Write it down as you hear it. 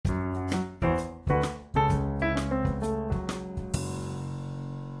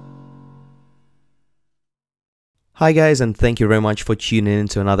Hi guys, and thank you very much for tuning in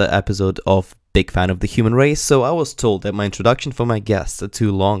to another episode of Big Fan of the Human Race. So I was told that my introduction for my guests are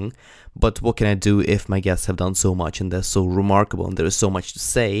too long, but what can I do if my guests have done so much and they're so remarkable and there is so much to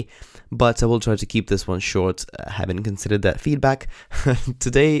say? But I will try to keep this one short, having considered that feedback.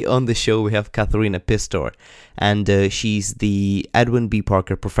 Today on the show we have Katharina Pistor, and she's the Edwin B.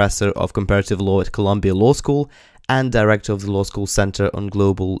 Parker Professor of Comparative Law at Columbia Law School and director of the Law School Center on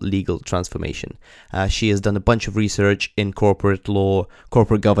Global Legal Transformation. She has done a bunch of research in corporate law,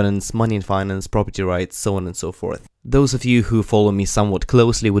 corporate governance, money and finance, property rights, so on and so forth. Those of you who follow me somewhat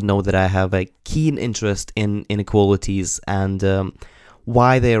closely would know that I have a keen interest in inequalities and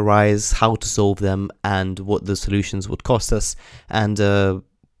why they arise, how to solve them, and what the solutions would cost us. And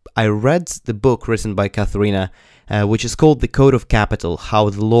I read the book written by Katharina, which is called The Code of Capital, How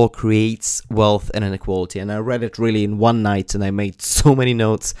the Law Creates Wealth and Inequality. And I read it really in one night, and I made so many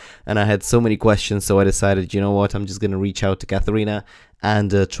notes, and I had so many questions, so I decided, you know what, I'm just going to reach out to Katharina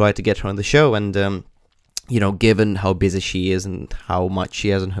and try to get her on the show. And given how busy she is and how much she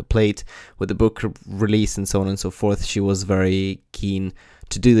has on her plate with the book release and so on and so forth, she was very keen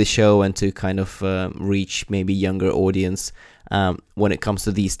to do the show and to kind of reach maybe younger audience when it comes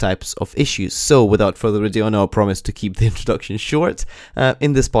to these types of issues. So without further ado, I know I promise to keep the introduction short.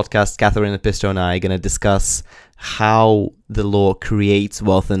 In this podcast, Katharina Pistor and I are going to discuss how the law creates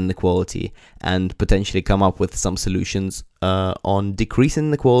wealth and inequality and potentially come up with some solutions on decreasing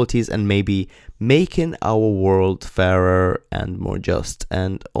inequalities and maybe making our world fairer and more just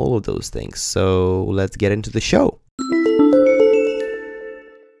and all of those things. So let's get into the show.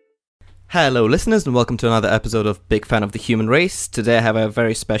 Hello listeners, and welcome to another episode of Big Fan of the Human Race. Today I have a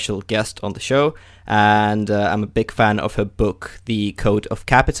very special guest on the show, and I'm a big fan of her book, The Code of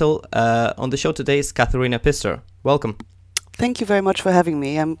Capital. On the show today is Katharina Pistor. Welcome. Thank you very much for having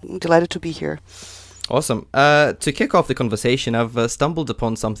me. I'm delighted to be here. Awesome. To kick off the conversation, I've stumbled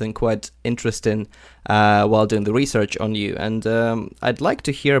upon something quite interesting while doing the research on you, and I'd like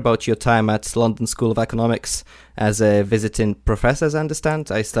to hear about your time at London School of Economics as a visiting professor, as I understand.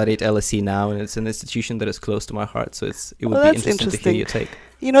 I study at LSE now, and it's an institution that is close to my heart, so it would be interesting to hear your take.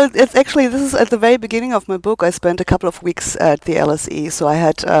 You know, it's actually, this is at the very beginning of my book. I spent a couple of weeks at the LSE, so I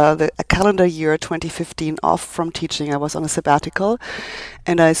had a calendar year 2015 off from teaching. I was on a sabbatical,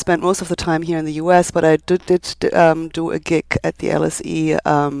 and I spent most of the time here in the US, but I did do a gig at the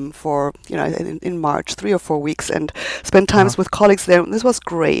LSE for, in March, 3 or 4 weeks, and spent times with colleagues there. This was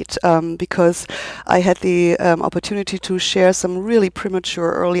great because I had the opportunity to share some really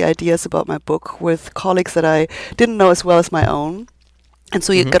premature early ideas about my book with colleagues that I didn't know as well as my own. And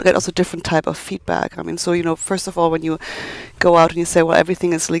so you get also different type of feedback. I mean, so, first of all, when you go out and you say, well,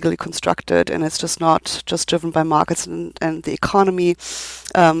 everything is legally constructed and it's just not just driven by markets and the economy,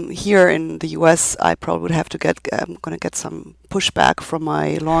 here in the US, I probably would have to I'm going to get some pushback from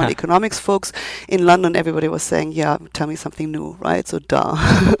my law and economics folks. In London, everybody was saying, yeah, tell me something new, right? So, duh.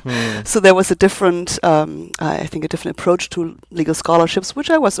 So there was a different, I think, a different approach to legal scholarships, which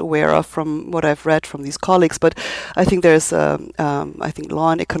I was aware of from what I've read from these colleagues. But I think there's, I think,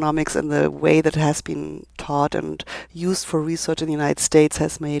 law and economics and the way that it has been taught and used for research in the United States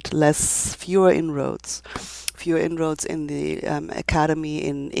has made fewer inroads in the academy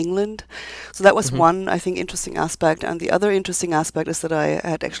in England. So that was one, I think, interesting aspect. And the other interesting aspect is that I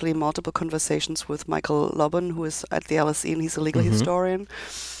had actually multiple conversations with Michael Lobban, who is at the LSE, and he's a legal historian.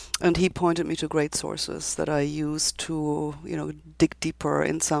 And he pointed me to great sources that I used to, dig deeper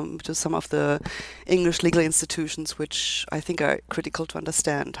into some of the English legal institutions, which I think are critical to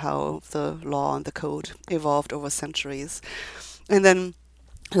understand how the law and the code evolved over centuries. And then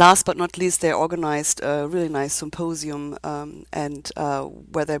last but not least, they organized a really nice symposium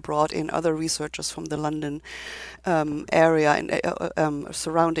where they brought in other researchers from the London area and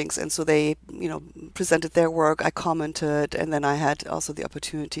surroundings. And so they, presented their work. I commented, and then I had also the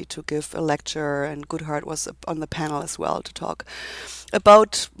opportunity to give a lecture, and Goodhart was on the panel as well to talk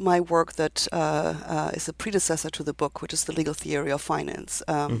about my work that is a predecessor to the book, which is the legal theory of finance.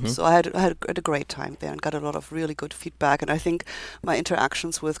 So I had a great time there and got a lot of really good feedback. And I think my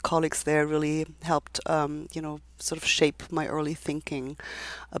interactions with colleagues there really helped, sort of shape my early thinking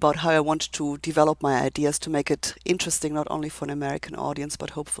about how I wanted to develop my ideas to make it interesting, not only for an American audience,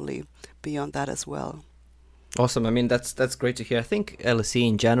 but hopefully beyond that as well. Awesome. I mean, that's great to hear. I think LSE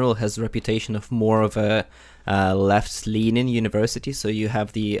in general has a reputation of more of a left-leaning university. So you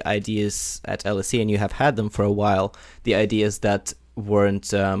have the ideas at LSE, and you have had them for a while, the ideas that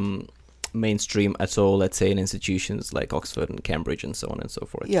weren't mainstream at all, let's say in institutions like Oxford and Cambridge and so on and so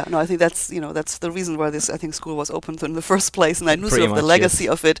forth. Yeah, no, I think that's that's the reason why this, I think, school was opened in the first place, and I knew Pretty sort of the much, legacy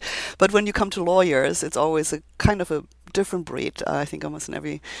yes. of it. But when you come to lawyers, it's always a kind of a different breed. I think almost in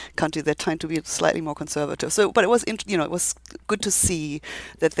every country they tend to be slightly more conservative. So, but it was it was good to see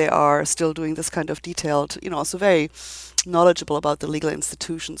that they are still doing this kind of detailed, also very knowledgeable about the legal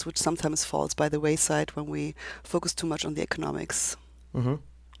institutions, which sometimes falls by the wayside when we focus too much on the economics. Mm-hmm.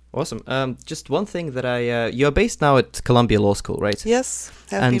 Awesome. Just one thing that you're based now at Columbia Law School, right? Yes,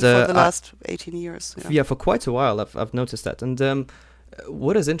 have And, been for the last 18 years. Yeah, for quite a while. I've noticed that. And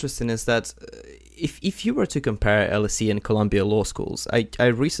what is interesting is that if you were to compare LSE and Columbia Law Schools, I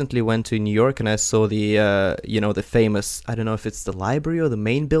recently went to New York and I saw the the famous, I don't know if it's the library or the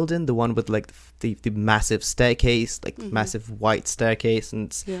main building, the one with like the massive staircase, like massive white staircase,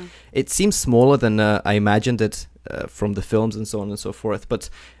 and it seems smaller than I imagined it from the films and so on and so forth. But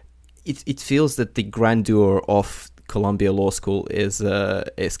it feels that the grandeur of Columbia Law School is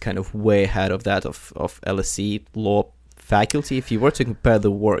kind of way ahead of that of LSE law faculty. If you were to compare the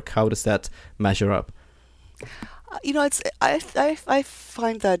work, how does that measure up? It's I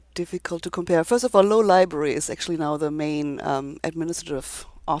find that difficult to compare. First of all, Law Library is actually now the main administrative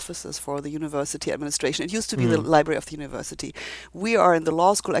offices for the university administration. It used to be the library of the university. We are in the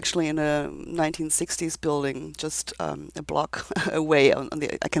law school actually in a 1960s building, just a block away.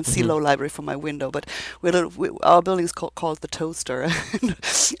 I can see Law Library from my window, but our building is called the Toaster,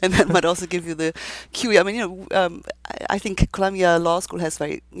 and that might also give you the cue. I mean, I think Columbia Law School has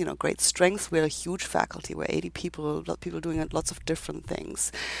very great strengths. We're a huge faculty. We're 80 people, people doing lots of different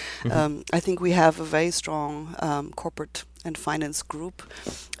things. I think we have a very strong corporate and finance group,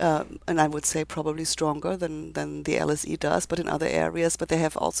 and I would say probably stronger than the LSE does, but in other areas. But they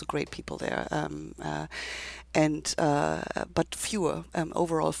have also great people there, but fewer,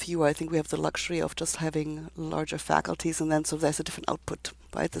 overall fewer. I think we have the luxury of just having larger faculties, and then so there's a different output,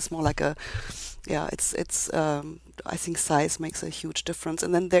 right? It's more like I think size makes a huge difference,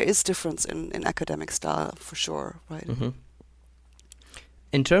 and then there is difference in academic style for sure, right?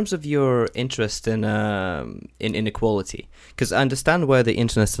 In terms of your interest in inequality, because I understand where the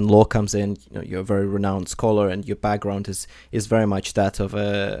interest in law comes in. You're a very renowned scholar, and your background is very much that of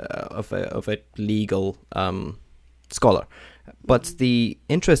a legal scholar. But the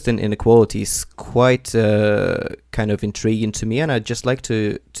interest in inequality is quite kind of intriguing to me, and I'd just like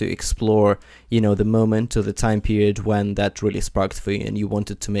to explore, the moment or the time period when that really sparked for you, and you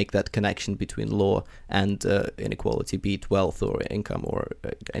wanted to make that connection between law and inequality, be it wealth or income or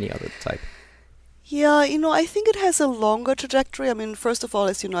any other type. Yeah, I think it has a longer trajectory. I mean, first of all,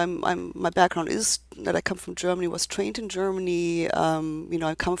 as you know, my background is that I come from Germany, was trained in Germany.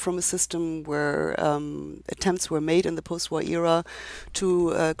 I come from a system where attempts were made in the post-war era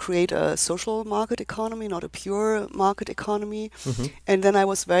to create a social market economy, not a pure market economy. And then I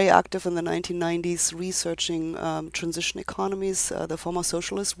was very active in the 1990s researching transition economies, the former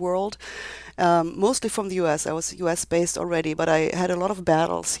socialist world, mostly from the US. I was US-based already, but I had a lot of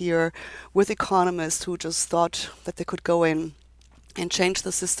battles here with economists who just thought that they could go in and change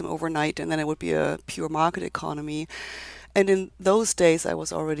the system overnight, and then it would be a pure market economy. And in those days, I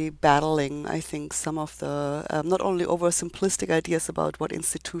was already battling, I think, some of the not only oversimplistic ideas about what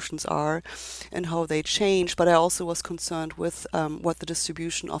institutions are and how they change, but I also was concerned with what the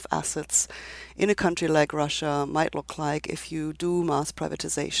distribution of assets in a country like Russia might look like if you do mass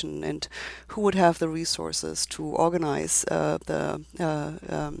privatization, and who would have the resources to organize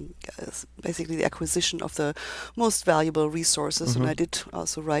basically the acquisition of the most valuable resources. And I did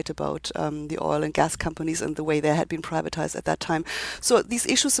also write about the oil and gas companies and the way they had been privatized at that time. So these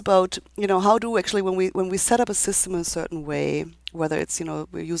issues about, how do actually, when we set up a system in a certain way, whether it's,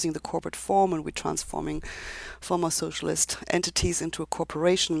 we're using the corporate form and we're transforming former socialist entities into a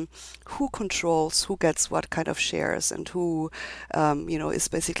corporation, who controls, who gets what kind of shares, and who, is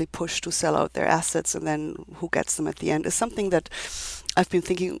basically pushed to sell out their assets, and then who gets them at the end, is something that I've been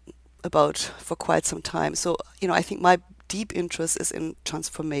thinking about for quite some time. So, I think my deep interest is in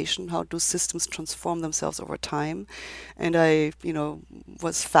transformation. How do systems transform themselves over time? And I,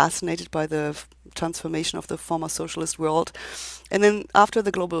 was fascinated by the transformation of the former socialist world. And then after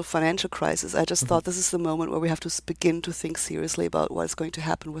the global financial crisis, I just thought this is the moment where we have to begin to think seriously about what is going to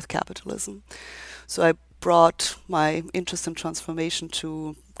happen with capitalism. So I brought my interest in transformation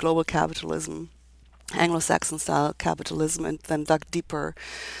to global capitalism, Anglo-Saxon style capitalism, and then dug deeper.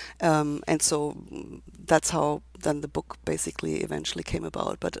 And so that's how then the book basically eventually came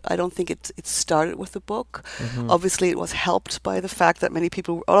about. But I don't think it started with the book. Mm-hmm. Obviously, it was helped by the fact that many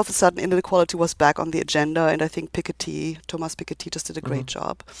people, all of a sudden, inequality was back on the agenda, and I think Thomas Piketty just did a great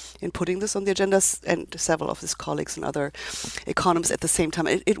job in putting this on the agenda, and several of his colleagues and other economists at the same time.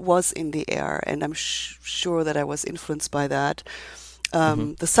 It was in the air, and I'm sure that I was influenced by that.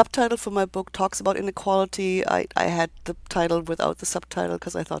 The subtitle for my book talks about inequality. I had the title without the subtitle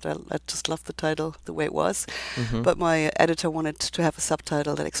because I thought I just loved the title the way it was. But my editor wanted to have a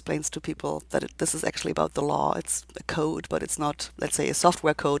subtitle that explains to people that this is actually about the law. It's a code, but it's not, let's say, a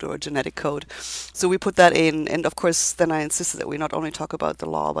software code or a genetic code. So we put that in, and of course then I insisted that we not only talk about the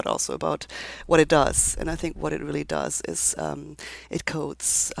law, but also about what it does. And I think what it really does is it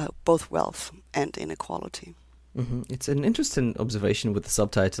codes both wealth and inequality. It's an interesting observation with the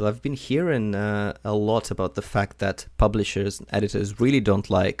subtitle. I've been hearing a lot about the fact that publishers and editors really don't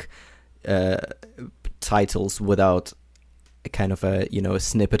like titles without a kind of a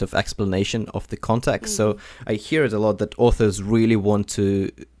snippet of explanation of the context. So I hear it a lot that authors really want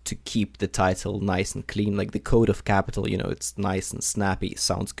to keep the title nice and clean, like the Code of Capital. It's nice and snappy,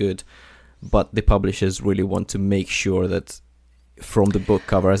 sounds good, but the publishers really want to make sure that from the book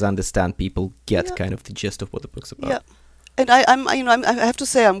cover, as I understand, people get kind of the gist of what the book's about. Yeah. And I have to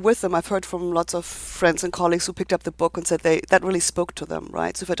say I'm with them. I've heard from lots of friends and colleagues who picked up the book and said that really spoke to them,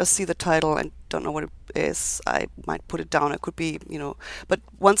 right? So if I just see the title and don't know what it is, I might put it down. It could be, but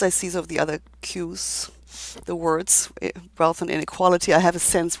once I see sort of the other cues, the words, wealth and inequality, I have a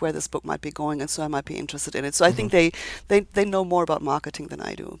sense where this book might be going, and so I might be interested in it. So I think they know more about marketing than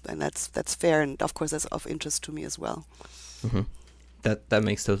I do, and that's fair, and of course that's of interest to me as well. That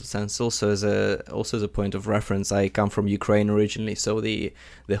makes total sense. Also as a point of reference, I come from Ukraine originally, so the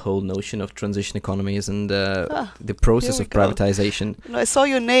whole notion of transition economies and the process of privatization. I saw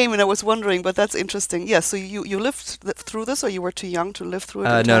your name and I was wondering, but that's interesting. Yeah, so you lived through this, or you were too young to live through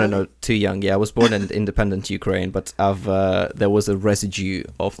it? No, too young. Yeah, I was born in independent Ukraine, but there was a residue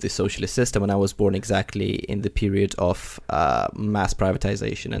of the socialist system, and I was born exactly in the period of mass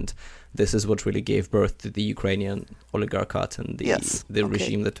privatization, and this is what really gave birth to the Ukrainian oligarchat and the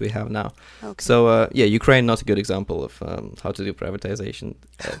regime that we have now. Okay. So, Ukraine, not a good example of how to do privatization,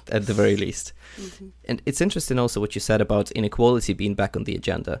 at the very least. And it's interesting also what you said about inequality being back on the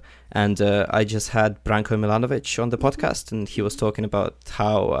agenda. And I just had Branko Milanovic on the podcast, and he was talking about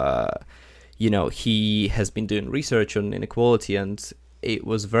how, he has been doing research on inequality, and it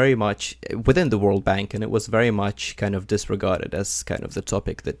was very much within the World Bank, and it was very much kind of disregarded as kind of the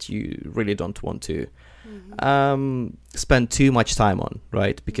topic that you really don't want to spend too much time on,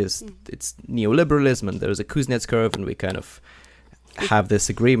 right? Because it's neoliberalism, and there's a Kuznets curve, and we kind of have this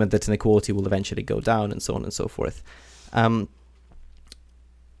agreement that inequality will eventually go down, and so on and so forth.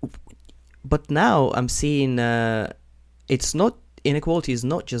 But now I'm seeing inequality is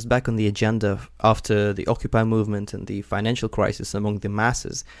not just back on the agenda after the Occupy movement and the financial crisis among the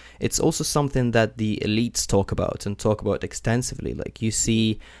masses. It's also something that the elites talk about extensively. Like you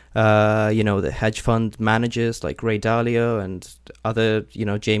see, the hedge fund managers like Ray Dalio and other,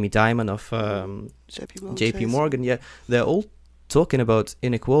 Jamie Dimon of JP Morgan. Yeah, they're all talking about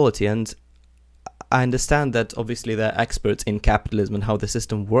inequality, and I understand that obviously they're experts in capitalism and how the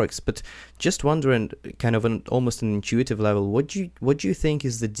system works, but just wondering, kind of almost an intuitive level, what do you think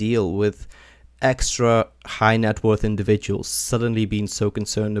is the deal with extra high net worth individuals suddenly being so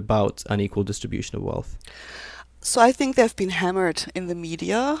concerned about unequal distribution of wealth? So I think they've been hammered in the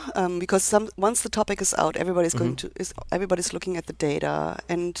media because once the topic is out, everybody's everybody's looking at the data,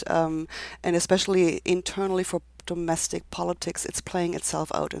 and especially internally for domestic politics, it's playing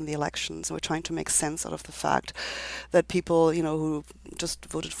itself out in the elections. We're trying to make sense out of the fact that people, who just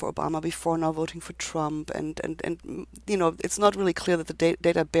voted for Obama before, now voting for Trump, and it's not really clear that the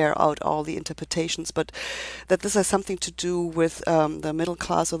data bear out all the interpretations, but that this has something to do with the middle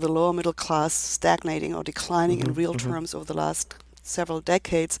class or the lower middle class stagnating or declining in real terms over the last several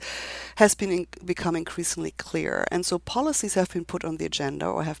decades has become increasingly clear. And so policies have been put on the agenda,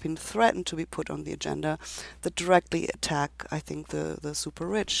 or have been threatened to be put on the agenda, that directly attack, I think, the super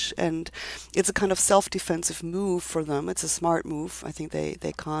rich. And it's a kind of self-defensive move for them. It's a smart move. I think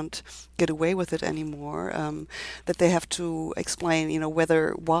they can't get away with it anymore, that they have to explain,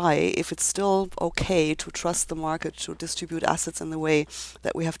 if it's still okay to trust the market to distribute assets in the way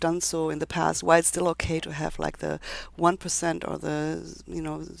that we have done so in the past, why it's still okay to have like the 1% or the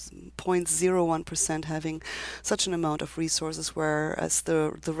 0.01% having such an amount of resources, whereas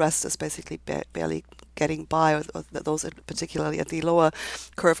the rest is basically barely getting by, or those particularly at the lower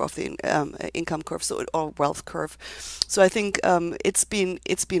curve of the income curve, or wealth curve. So I think it's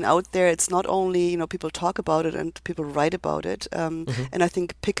been out there. It's not only people talk about it and people write about it, and I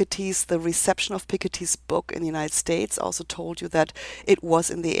think the reception of Piketty's book in the United States also told you that it was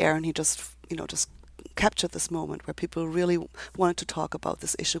in the air, and he just captured this moment where people really wanted to talk about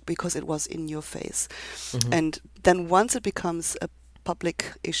this issue because it was in your face. And then once it becomes a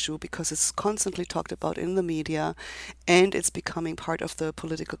public issue, because it's constantly talked about in the media and it's becoming part of the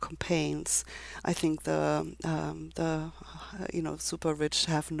political campaigns, I think the super rich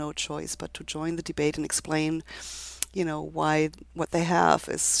have no choice but to join the debate and explain why what they have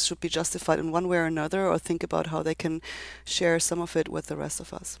should be justified in one way or another, or think about how they can share some of it with the rest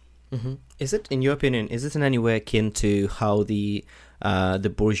of us. Is it, in your opinion, is it in any way akin to how the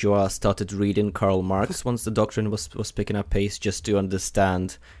bourgeois started reading Karl Marx once the doctrine was picking up pace, just to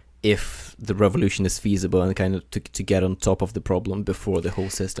understand if the revolution is feasible and kind of to get on top of the problem before the whole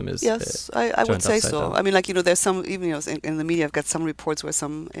system is I would say so. down? I mean, there's some, even in the media, I've got some reports where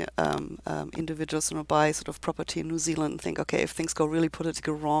some individuals buy sort of property in New Zealand and think, okay, if things go really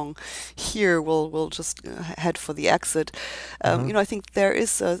politically wrong here, we'll just head for the exit. I think there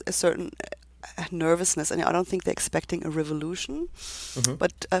is a certain nervousness, and I don't think they're expecting a revolution,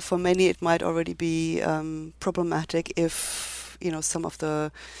 but for many it might already be problematic if some of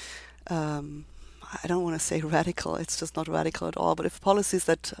the I don't want to say radical, it's just not radical at all, but if policies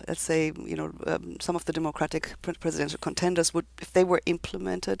that, let's say, some of the Democratic presidential contenders if they were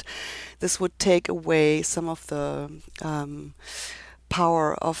implemented, this would take away some of the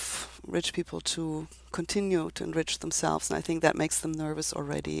power of rich people to continue to enrich themselves, and I think that makes them nervous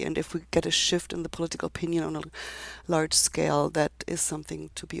already. And if we get a shift in the political opinion on a large scale, that is something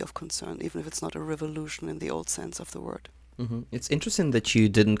to be of concern, even if it's not a revolution in the old sense of the word. It's interesting that you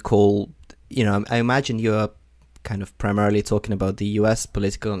didn't call, I imagine you're kind of primarily talking about the US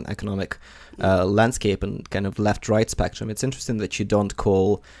political and economic landscape and kind of left-right spectrum. It's interesting that you don't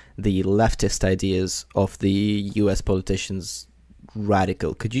call the leftist ideas of the US politicians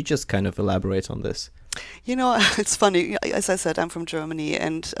radical. Could you just kind of elaborate on this? It's funny. As I said, I'm from Germany,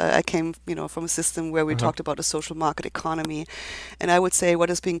 and I came, from a system where we talked about a social market economy. And I would say what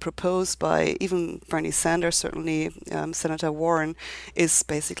is being proposed by even Bernie Sanders, certainly Senator Warren, is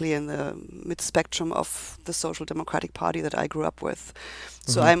basically in the mid-spectrum of the Social Democratic Party that I grew up with.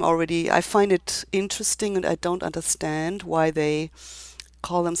 So I find it interesting, and I don't understand why they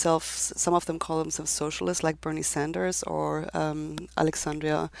some of them call themselves socialists, like Bernie Sanders or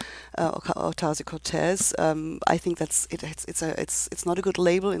Alexandria Ocasio-Cortez. I think it's not a good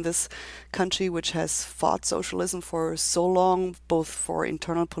label in this country, which has fought socialism for so long, both for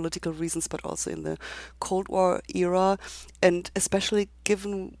internal political reasons, but also in the Cold War era. And especially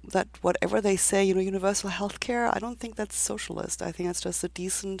given that whatever they say, universal health care, I don't think that's socialist. I think that's just a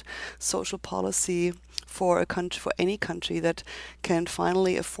decent social policy for a country, for any country that can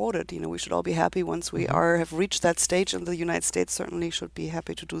finally afford it. We should all be happy once we have reached that stage, and the United States certainly should be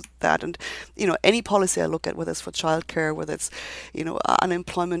happy to do that. And any policy I look at, whether it's for childcare, whether it's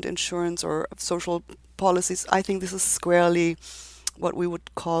unemployment insurance or social policies, I think this is squarely what we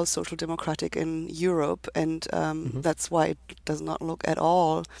would call social democratic in Europe, and that's why it does not look at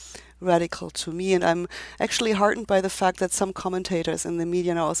all radical to me. And I'm actually heartened by the fact that some commentators in the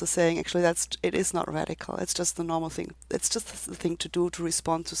media are also saying, actually, it is not radical. It's just the normal thing. It's just the thing to do to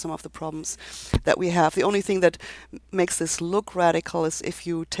respond to some of the problems that we have. The only thing that makes this look radical is if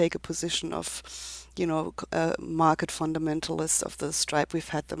you take a position of market fundamentalists of the stripe. We've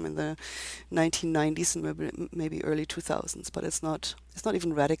had them in the 1990s and maybe early 2000s, but it's not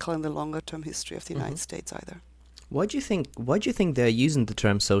even radical in the longer term history of the United States either. Why do you think they're using the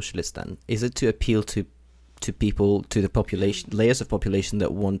term socialist then? Is it to appeal to people, to the population, layers of population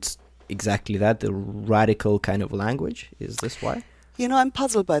that want exactly that, the radical kind of language? Is this why? I'm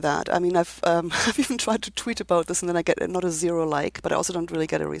puzzled by that. I mean, I've even tried to tweet about this, and then I get not a zero like, but I also don't really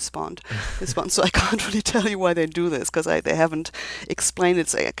get a response. So I can't really tell you why they do this, because they haven't explained it,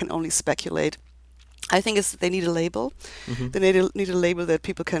 so I can only speculate. I think they need a label. They need a label that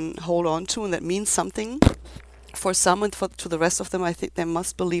people can hold on to, and that means something. For some and to the rest of them, I think they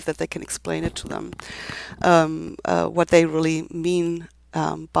must believe that they can explain it to them, what they really mean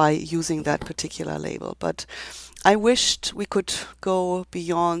by using that particular label. But I wished we could go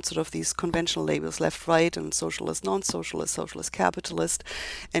beyond sort of these conventional labels, left, right, and socialist, non-socialist, socialist, capitalist,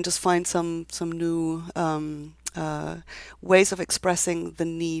 and just find some new ways of expressing the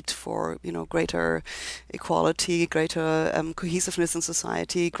need for greater equality, greater cohesiveness in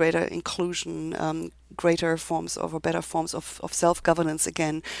society, greater inclusion, greater forms of or better forms of self-governance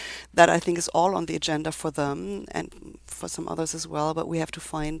again. That I think is all on the agenda for them and for some others as well. But we have to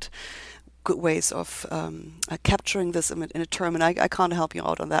find good ways of capturing this in a term. And I can't help you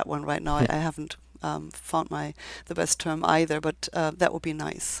out on that one right now. I haven't found the best term either, but that would be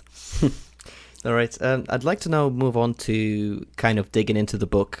nice. All right. I'd like to now move on to kind of digging into the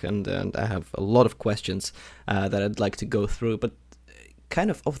book, and I have a lot of questions that I'd like to go through. But kind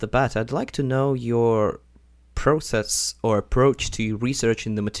of off the bat, I'd like to know your process or approach to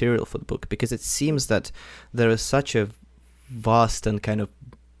researching the material for the book, because it seems that there is such a vast and kind of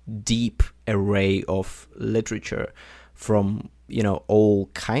deep array of literature from all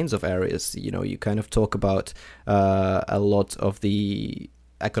kinds of areas. You kind of talk about a lot of the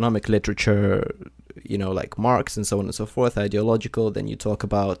economic literature, like Marx and so on and so forth, ideological. Then you talk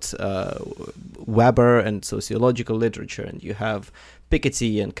about Weber and sociological literature, and you have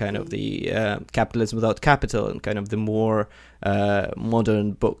Piketty and kind of the Capitalism Without Capital and kind of the more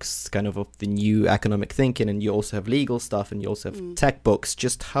modern books, kind of the new economic thinking. And you also have legal stuff, and you also have tech books.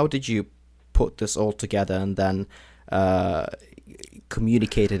 Just how did you put this all together and then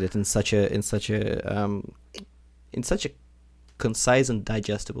communicated it in such a concise and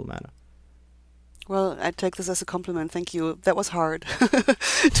digestible manner? Well, I take this as a compliment. Thank you. That was hard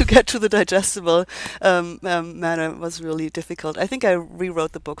to get to the digestible manner. It was really difficult. I think I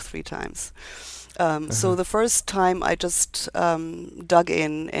rewrote the book 3 times. So the first time I just dug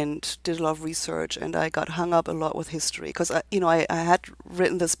in and did a lot of research, and I got hung up a lot with history because I had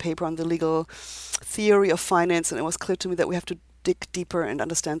written this paper on the legal theory of finance, and it was clear to me that we have to dig deeper and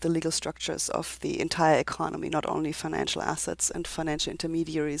understand the legal structures of the entire economy, not only financial assets and financial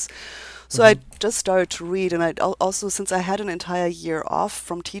intermediaries. So I just started to read, and I also, since I had an entire year off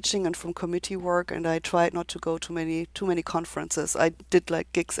from teaching and from committee work, and I tried not to go to too many conferences. I did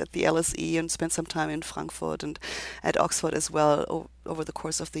like gigs at the LSE and spent some time in Frankfurt and at Oxford as well over the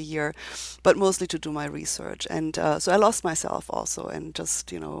course of the year, but mostly to do my research. And so I lost myself also, and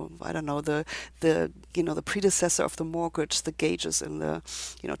just I don't know, the predecessor of the mortgage, the gages in the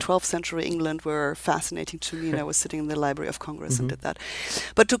 12th century England were fascinating to me, and I was sitting in the Library of Congress and did that.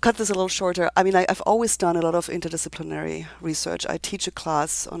 But to cut this a little shorter, I mean, I've always done a lot of interdisciplinary research. I teach a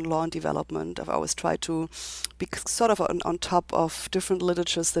class on law and development. I've always tried to be sort of on top of different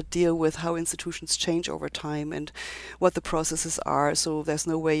literatures that deal with how institutions change over time and what the processes are. So there's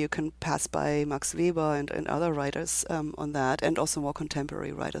no way you can pass by Max Weber and other writers on that, and also more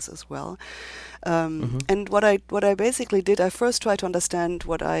contemporary writers as well. And what I basically did, I first tried to understand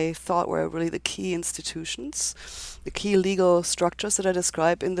what I thought were really the key institutions, the key legal structures that I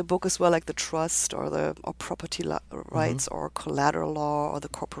describe in the book as well, like the trust or property rights or collateral law or the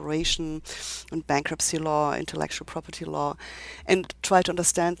corporation and bankruptcy law, intellectual property law, and try to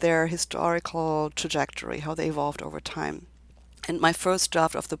understand their historical trajectory, how they evolved over time. And my first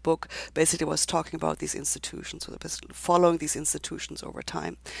draft of the book basically was talking about these institutions, so following these institutions over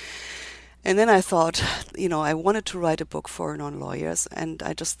time. And then I thought, I wanted to write a book for non-lawyers, and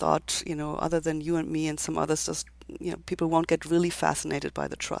I just thought, other than you and me and some others, just people won't get really fascinated by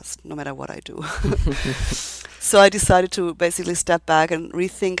the trust, no matter what I do. So I decided to basically step back and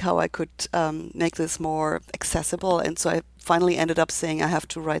rethink how I could make this more accessible. And so I finally ended up saying I have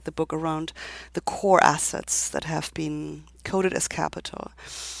to write the book around the core assets that have been coded as capital.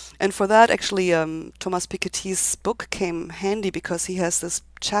 And for that, actually, Thomas Piketty's book came handy because he has this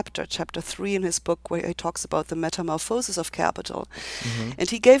chapter 3 in his book, where he talks about the metamorphosis of capital. And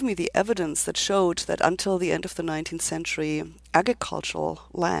he gave me the evidence that showed that until the end of the 19th century, agricultural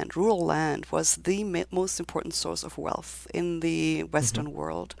land, rural land, was the most important source of wealth in the Western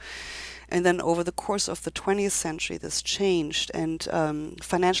world. And then over the course of the 20th century, this changed, and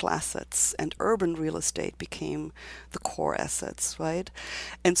financial assets and urban real estate became the core assets, right?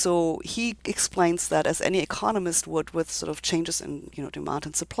 And so he explains that as any economist would, with sort of changes in demand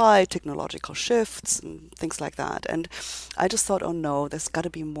and supply, technological shifts, and things like that. And I just thought, oh no, there's got to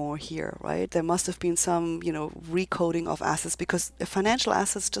be more here, right? There must have been some recoding of assets, because financial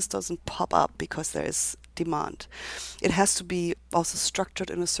assets just doesn't pop up because there is demand. It has to be also structured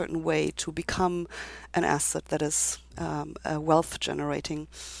in a certain way to become an asset that is a wealth generating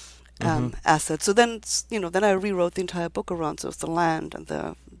asset. So then, then I rewrote the entire book around the land and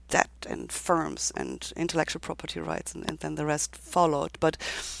the debt and firms and intellectual property rights, and then the rest followed. But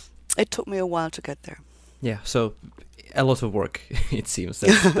it took me a while to get there. Yeah, so a lot of work, it seems.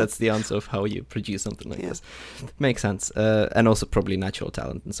 That's the answer of how you produce something like this. Makes sense. And also probably natural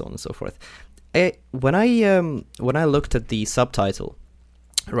talent and so on and so forth. When I looked at the subtitle,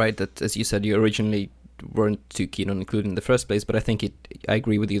 right, that, as you said, you originally weren't too keen on including in the first place, but I think I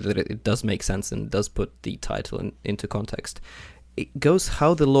agree with you that it does make sense and does put the title into context. It goes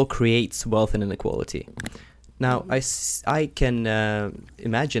how the law creates wealth and inequality. Now, I can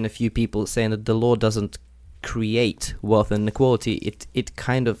imagine a few people saying that the law doesn't create wealth and inequality. It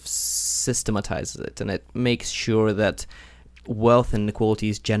kind of systematizes it, and it makes sure that wealth and inequality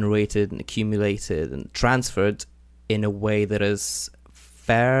is generated and accumulated and transferred in a way that is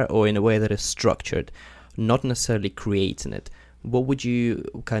fair or in a way that is structured, not necessarily creating it. What would your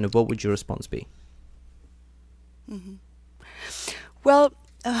response be? Mm-hmm. Well,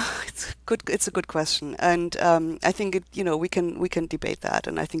 it's a good question, and I think we can debate that,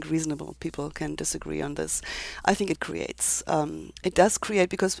 and I think reasonable people can disagree on this. I think it creates. It does create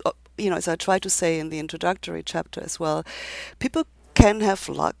because as I tried to say in the introductory chapter as well, people can have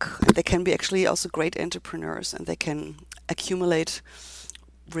luck, and they can be actually also great entrepreneurs, and they can accumulate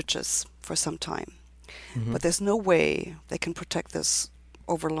riches for some time. Mm-hmm. But there's no way they can protect this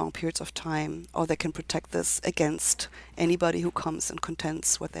over long periods of time, or they can protect this against anybody who comes and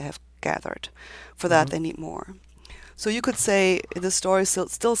contends what they have gathered. For that, they need more. So you could say the story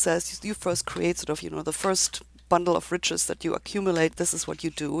still says you first create sort of, the first bundle of riches that you accumulate. This is what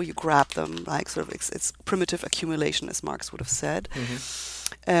you do. You grab them, like sort of it's primitive accumulation, as Marx would have said.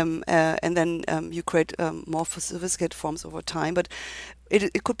 Mm-hmm. And then you create more sophisticated forms over time. But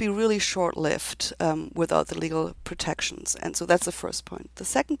it could be really short-lived without the legal protections. And so that's the first point. The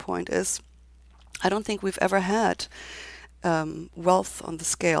second point is, I don't think we've ever had wealth on the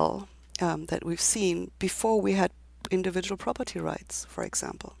scale that we've seen before we had individual property rights, for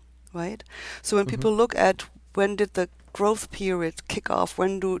example, right? So when people look at when did the growth period kick off,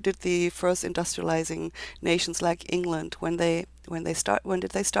 did the first industrializing nations like England, when did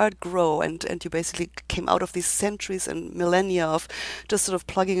they start grow, and you basically came out of these centuries and millennia of just sort of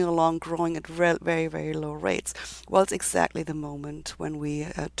plugging along, growing at very, very low rates. Well, it's exactly the moment when we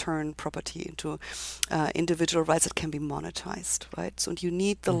turn property into individual rights that can be monetized, right? So you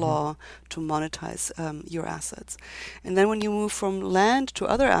need the law to monetize your assets. And then when you move from land to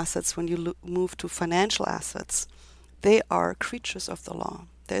other assets, when you move to financial assets, they are creatures of the law.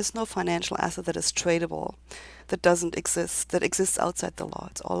 There is no financial asset that is tradable, that doesn't exist, that exists outside the law.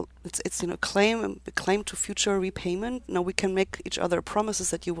 It's claim to future repayment. Now we can make each other promises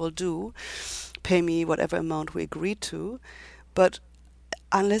that you will pay me whatever amount we agreed to, but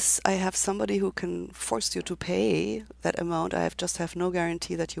unless I have somebody who can force you to pay that amount, I just have no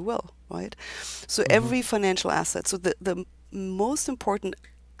guarantee that you will, right? So every financial asset, so the most important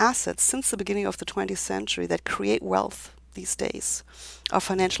assets since the beginning of the 20th century that create wealth these days are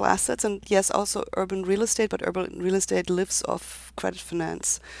financial assets, and yes, also urban real estate, but urban real estate lives off credit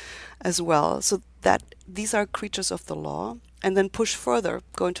finance as well. So that these are creatures of the law. And then push further,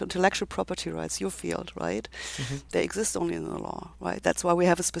 go into intellectual property rights, your field, right? They exist only in the law, right? That's why we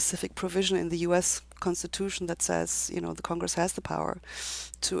have a specific provision in the US Constitution that says, the Congress has the power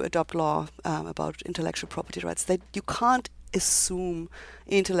to adopt law about intellectual property rights. You can't assume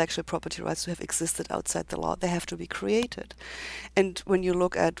intellectual property rights to have existed outside the law. They have to be created. And when you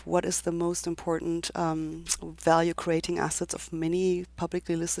look at what is the most important value-creating assets of many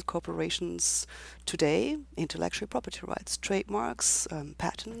publicly listed corporations today, intellectual property rights, trademarks,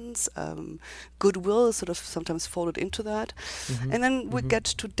 patents, goodwill is sort of sometimes folded into that. And then we get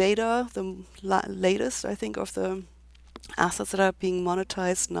to data, the latest, I think, of the assets that are being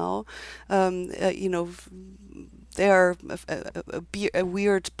monetized now. They are a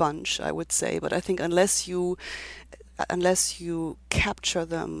weird bunch, I would say, but I think unless you capture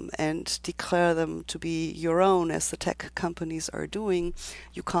them and declare them to be your own, as the tech companies are doing,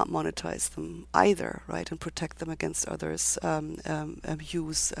 you can't monetize them either, right, and protect them against others'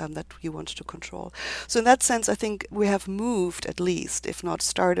 use that you want to control. So in that sense, I think we have moved, at least, if not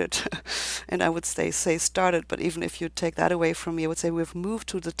started, and I would say started, but even if you take that away from me, I would say we've moved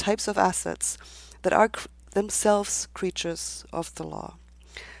to the types of assets that are themselves creatures of the law,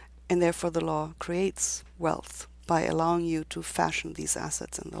 and therefore the law creates wealth by allowing you to fashion these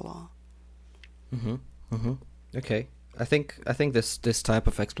assets in the law. Okay, I think this type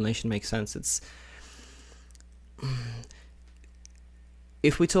of explanation makes sense. It's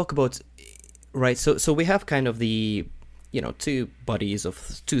if we talk about so we have kind of the two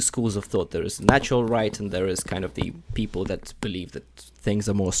schools of thought. There is natural right, and there is kind of the people that believe that things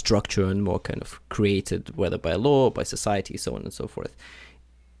are more structured and more kind of created, whether by law, by society, so on and so forth.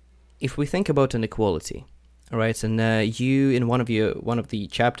 If we think about inequality, right, and you in one of the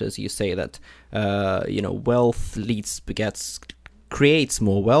chapters you say that wealth creates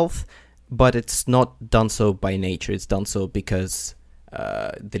more wealth, but it's not done so by nature. It's done so because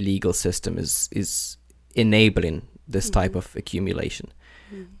the legal system is enabling this type of accumulation.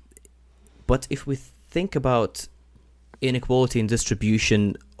 But if we think about inequality in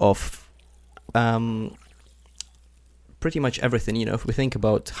distribution of pretty much everything, if we think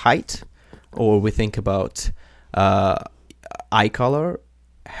about height, or we think about eye color,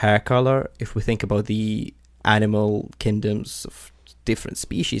 hair color, if we think about the animal kingdoms of different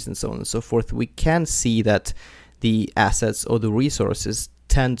species and so on and so forth, we can see that the assets or the resources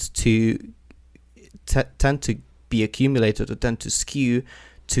tend to be accumulated, or tend to skew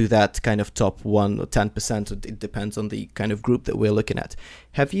to that kind of top 1 or 10%. It depends on the kind of group that we're looking at.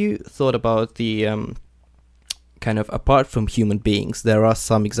 Have you thought about the kind of, apart from human beings, there are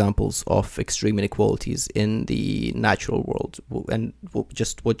some examples of extreme inequalities in the natural world, and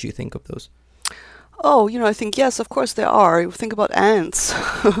just what do you think of those? Oh, I think yes, of course there are. You think about ants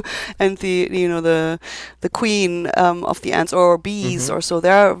and the queen of the ants, or bees, or so.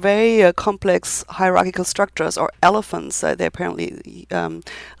 There are very complex hierarchical structures. Or elephants, they're apparently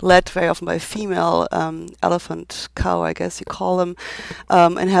led very often by a female elephant, cow, I guess you call them,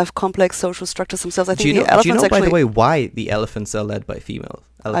 and have complex social structures themselves. I think do you know, by the way, why the elephants are led by female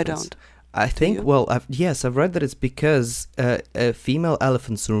elephants? I don't. I think, I've read that it's because female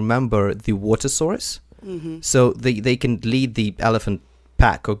elephants remember the water source. So they can lead the elephant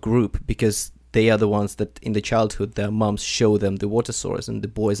pack or group because they are the ones that in the childhood their moms show them the water source, and the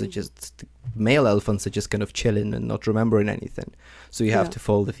boys are just, the male elephants are just kind of chilling and not remembering anything. So you have to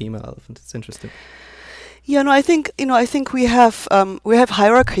follow the female elephant. It's interesting. Yeah, no, I think we have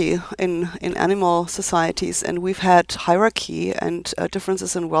hierarchy in animal societies, and we've had hierarchy and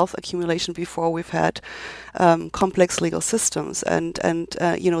differences in wealth accumulation before we've had complex legal systems, and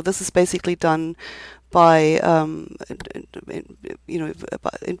this is basically done by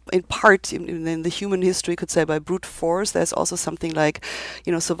in part in the human history, could say, by brute force. There's also something like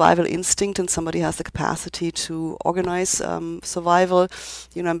survival instinct, and somebody has the capacity to organize survival.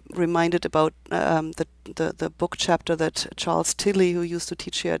 I'm reminded about the book chapter that Charles Tilly, who used to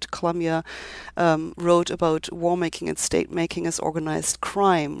teach here at Columbia, wrote about war making and state making as organized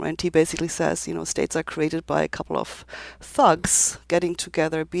crime. And he basically says, states are created by a couple of thugs getting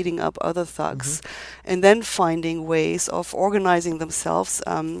together, beating up other thugs, and then finding ways of organizing themselves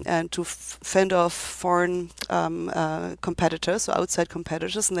and to fend off foreign competitors, so outside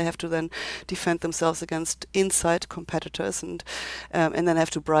competitors, and they have to then defend themselves against inside competitors, and then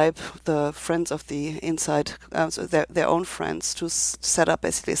have to bribe the friends of the inside, so their own friends, to set up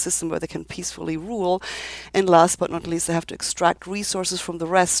basically a system where they can peacefully rule. And last but not least, they have to extract resources from the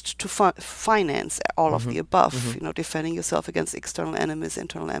rest to finance all of the above, defending yourself against external enemies,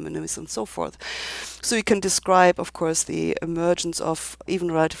 internal enemies, and so forth. So you can describe, of course, the emergence of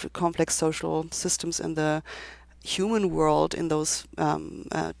even relatively complex social systems in the human world in those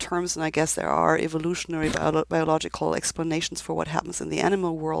terms, and I guess there are evolutionary biological explanations for what happens in the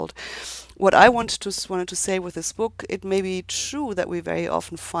animal world. What I wanted to say with this book, it may be true that we very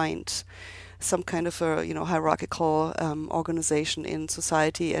often find some kind of a hierarchical organization in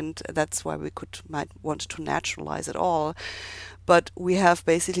society, and that's why we might want to naturalize it all. But we have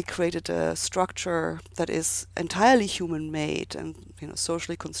basically created a structure that is entirely human-made and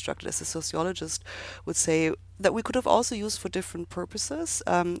socially constructed, as a sociologist would say, that we could have also used for different purposes,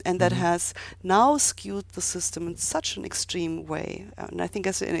 and that has now skewed the system in such an extreme way. And I think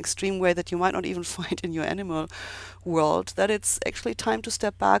it's an extreme way that you might not even find in your animal world, that it's actually time to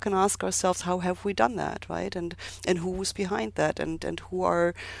step back and ask ourselves, how have we done that, right? And who's behind that, and who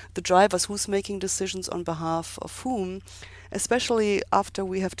are the drivers, who's making decisions on behalf of whom, especially after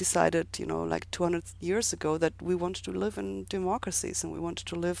we have decided, like 200 years ago, that we want to live in democracies and we want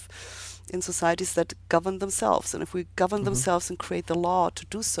to live in societies that govern themselves. And if we govern themselves and create the law to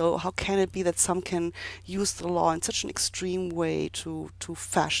do so, how can it be that some can use the law in such an extreme way to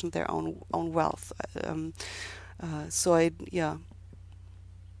fashion their own wealth?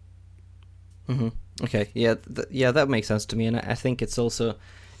 Okay, that makes sense to me, and I think it's also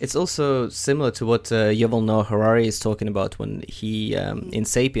similar to what Yuval Noah Harari is talking about when he in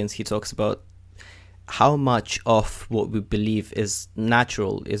 *Sapiens* he talks about how much of what we believe is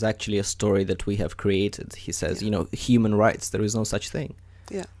natural is actually a story that we have created. He says, human rights, there is no such thing.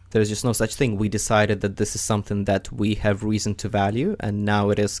 Yeah. There's just no such thing. We decided that this is something that we have reason to value, and now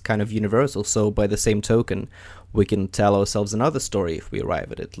it is kind of universal. So by the same token, we can tell ourselves another story if we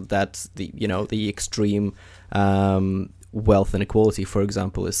arrive at it. That the extreme wealth inequality, for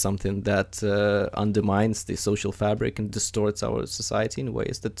example, is something that undermines the social fabric and distorts our society in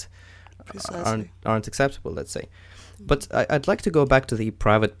ways that aren't acceptable, let's say. But I'd like to go back to the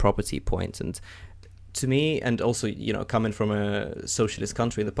private property point, and to me, and also coming from a socialist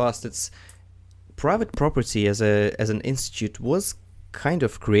country in the past, it's private property as an institute was kind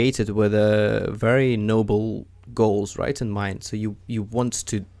of created with a very noble goals, right, in mind. So you want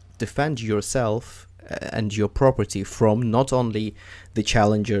to defend yourself and your property from not only the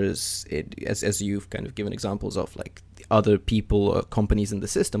challengers, as you've kind of given examples of, like the other people or companies in the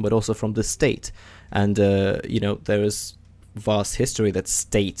system, but also from the state. And there is vast history that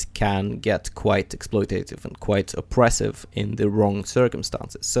state can get quite exploitative and quite oppressive in the wrong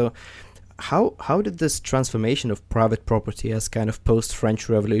circumstances. So how did this transformation of private property as kind of post-French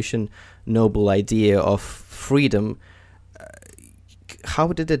Revolution noble idea of freedom, how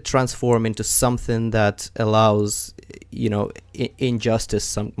did it transform into something that allows, injustice,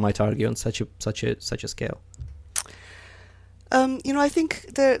 some might argue, on such a scale? I think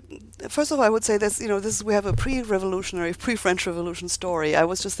first of all, I would say we have a pre-revolutionary, pre-French Revolution story. I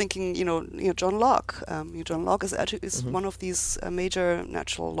was just thinking, John Locke. John Locke is one of these major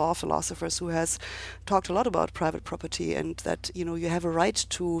natural law philosophers who has talked a lot about private property, and that you have a right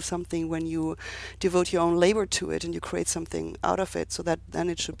to something when you devote your own labor to it and you create something out of it, so that then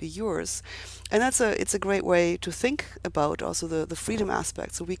it should be yours. And it's a great way to think about also the freedom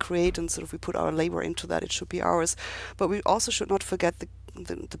aspect. So we create and sort of we put our labor into that; it should be ours. But we also should not forget the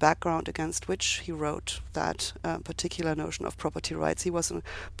background against which he wrote that particular notion of property rights. He was a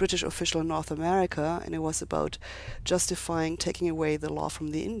British official in North America, and it was about justifying taking away the law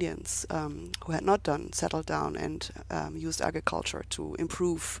from the Indians who had not settled down and used agriculture to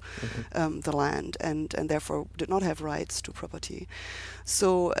improve the land, and therefore did not have rights to property.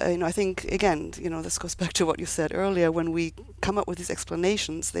 So I think, again, this goes back to what you said earlier. When we come up with these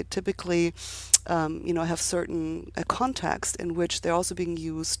explanations, they typically have certain context in which they're also being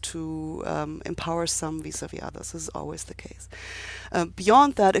used to empower some vis-a-vis others. This is always the case.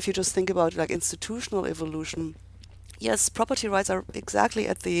 Beyond that, if you just think about like institutional evolution, yes, property rights are exactly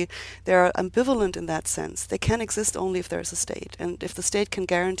they're ambivalent in that sense. They can exist only if there's a state. And if the state can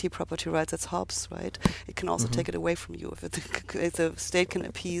guarantee property rights, that's Hobbes, right? It can also take it away from you. If the state can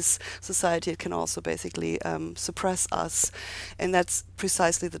appease society, it can also basically suppress us. And that's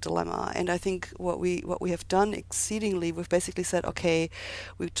precisely the dilemma. And I think what we have done exceedingly, we've basically said, okay,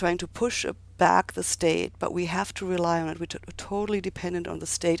 we're trying to push back the state, but we have to rely on it. We're totally dependent on the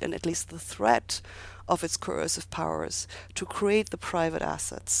state and at least the threat of its coercive powers to create the private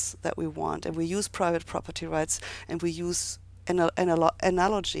assets that we want. And we use private property rights, and we use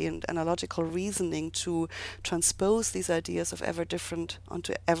analogy and analogical reasoning to transpose these ideas of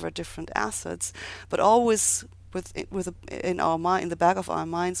onto ever different assets, but always in the back of our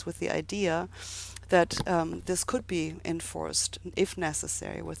minds with the idea that this could be enforced, if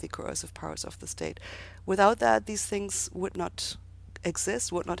necessary, with the coercive powers of the state. Without that, these things would not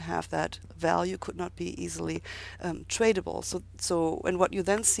exist, would not have that value, could not be easily tradable. So, and what you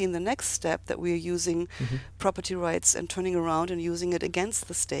then see in the next step, that we are using property rights and turning around and using it against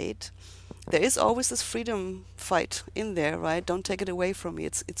the state. There is always this freedom fight in there, right? Don't take it away from me.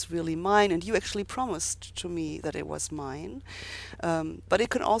 It's really mine, and you actually promised to me that it was mine. But it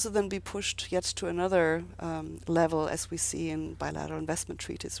can also then be pushed yet to another level, as we see in bilateral investment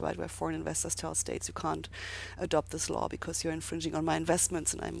treaties, right, where foreign investors tell states, you can't adopt this law because you're infringing on my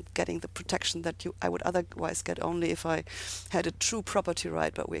investments, and I'm getting the protection that I would otherwise get only if I had a true property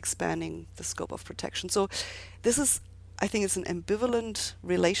right, but we're expanding the scope of protection. So this is, I think, it's an ambivalent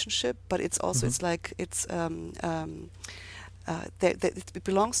relationship, but it's also it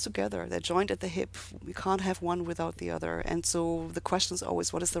belongs together. They're joined at the hip. We can't have one without the other. And so the question is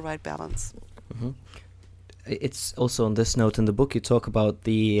always, what is the right balance? It's also on this note in the book you talk about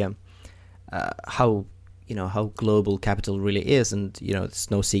the how global capital really is, and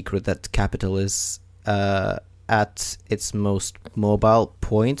it's no secret that capital is at its most mobile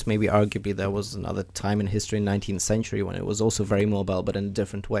point. Maybe arguably there was another time in history in 19th century when it was also very mobile, but in a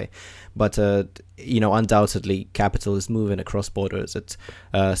different way. But undoubtedly capital is moving across borders at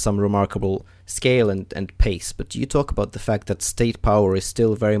some remarkable scale and pace. But you talk about the fact that state power is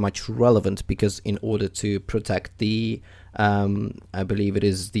still very much relevant, because in order to protect the I believe it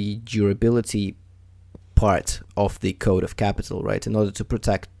is the durability part of the code of capital, right? In order to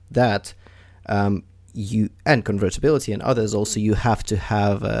protect that, and convertibility and others also, you have to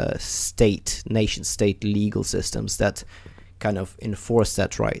have nation-state legal systems that kind of enforce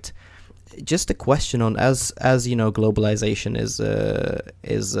that right. Just a question on, as globalization is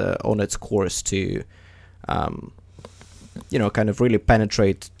on its course to kind of really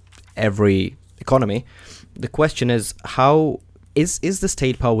penetrate every economy. The question is, how is the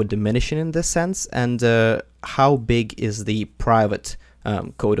state power diminishing in this sense, and how big is the private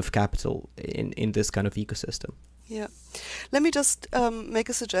code of capital in this kind of ecosystem? Yeah. Let me just make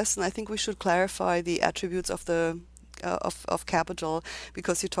a suggestion. I think we should clarify the attributes of the of capital,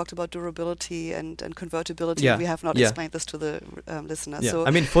 because you talked about durability and convertibility. Yeah, We have not yeah. explained this to the listeners. Yeah, So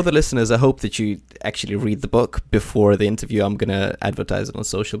I mean, for the listeners, I hope that you actually read the book before the interview. I'm gonna advertise it on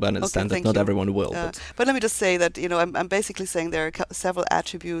social, but I understand that thank not you. everyone will. But let me just say that, I'm basically saying there are several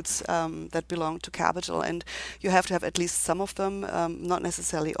attributes that belong to capital, and you have to have at least some of them, not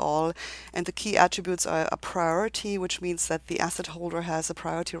necessarily all. And the key attributes are a priority, which means that the asset holder has a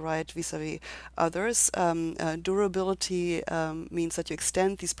priority right vis-a-vis others. Durability means that you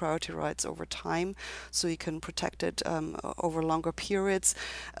extend these priority rights over time, so you can protect it over longer periods.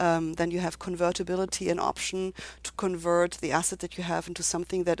 Then you have convertibility, an option to convert the asset that you have into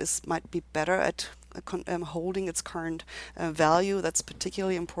something that might be better at holding its current value. That's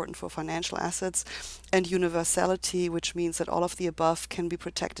particularly important for financial assets. And universality, which means that all of the above can be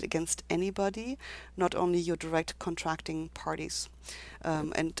protected against anybody, not only your direct contracting parties.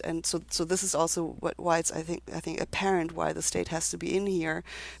 So this is also why it's I think apparent why the state has to be in here,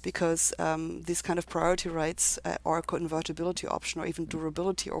 because these kind of priority rights or convertibility option or even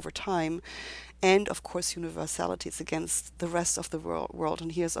durability over time, and of course universality, is against the rest of the world.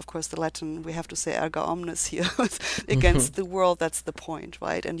 And here's of course the Latin, we have to say erga omnes here, against the world. That's the point,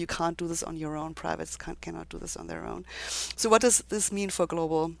 right? And you can't do this on your own. Privates cannot do this on their own. So what does this mean for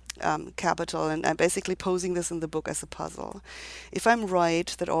global capital? And I'm basically posing this in the book as a puzzle. If I'm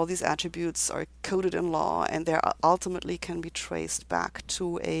right that all these attributes are coded in law and they ultimately can be traced back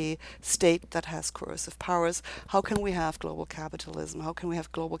to a state that has coercive powers, how can we have global capitalism? How can we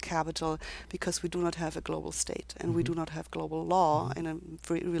have global capital? Because we do not have a global state, and we do not have global law in a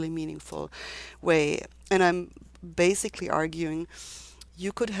really meaningful way. And I'm basically arguing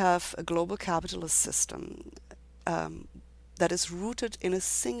you could have a global capitalist system that is rooted in a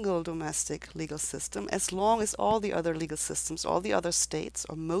single domestic legal system, as long as all the other legal systems, all the other states,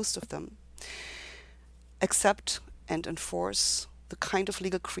 or most of them, accept and enforce the kind of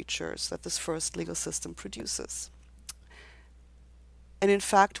legal creatures that this first legal system produces. And in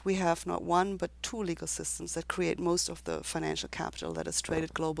fact, we have not one but two legal systems that create most of the financial capital that is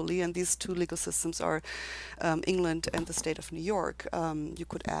traded globally. And these two legal systems are England and the state of New York. You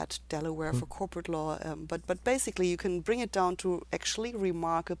could add Delaware for corporate law, but basically you can bring it down to actually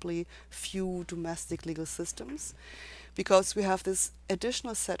remarkably few domestic legal systems, because we have this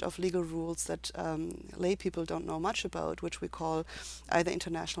additional set of legal rules that lay people don't know much about, which we call either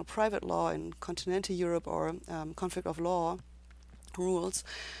international private law in continental Europe or conflict of law rules,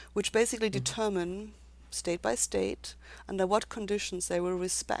 which basically determine state by state under what conditions they will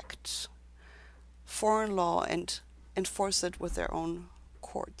respect foreign law and enforce it with their own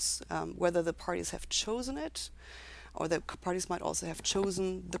courts, whether the parties have chosen it, or the parties might also have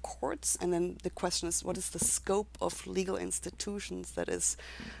chosen the courts. And then the question is, what is the scope of legal institutions that is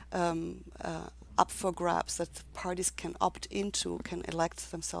up for grabs, that the parties can opt into, can elect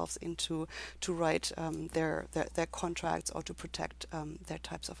themselves into, to write their contracts or to protect their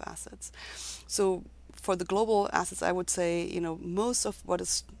types of assets. So for the global assets, I would say, most of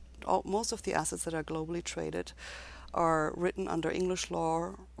the assets that are globally traded are written under English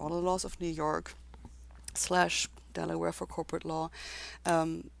law, all the laws of New York / Delaware for corporate law.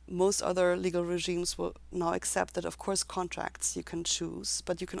 Most other legal regimes will now accept that, of course, contracts you can choose,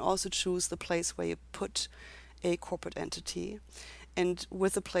 but you can also choose the place where you put a corporate entity. And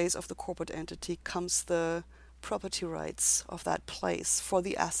with the place of the corporate entity comes the property rights of that place for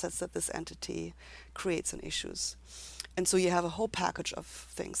the assets that this entity creates and issues. And so you have a whole package of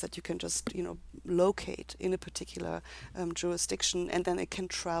things that you can just, locate in a particular jurisdiction, and then it can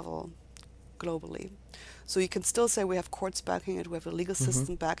travel globally. So you can still say we have courts backing it, we have a legal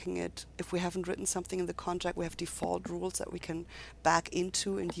system backing it. If we haven't written something in the contract, we have default rules that we can back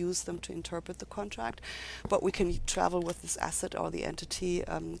into and use them to interpret the contract. But we can travel with this asset or the entity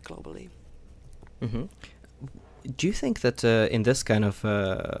globally. Do you think that in this kind of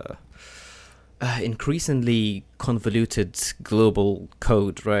increasingly convoluted global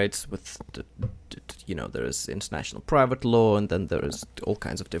code, right, with there is international private law, and then there is all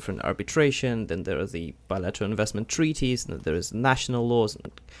kinds of different arbitration, then there are the bilateral investment treaties, and then there is national laws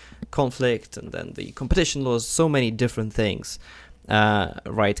and conflict, and then the competition laws, so many different things,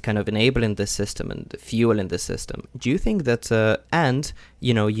 right, kind of enabling this system and fueling this system. Do you think that, and,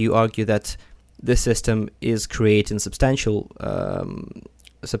 you argue that this system is creating substantial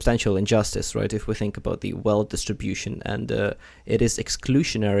substantial injustice, right? If we think about the wealth distribution, and it is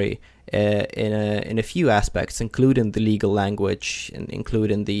exclusionary in a few aspects, including the legal language, and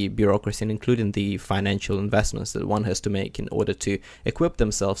including the bureaucracy, and including the financial investments that one has to make in order to equip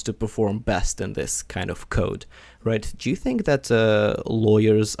themselves to perform best in this kind of code, right? Do you think that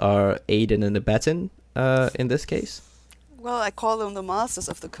lawyers are aiding and abetting in this case? Well, I call them the masters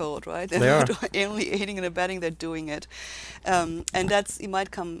of the code, right? They are. Only aiding and abetting, they're doing it. And it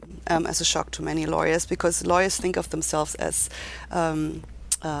might come as a shock to many lawyers, because lawyers think of themselves as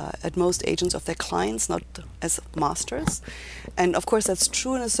at most agents of their clients, not as masters. And of course that's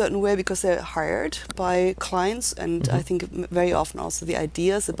true in a certain way, because they're hired by clients, and I think very often also the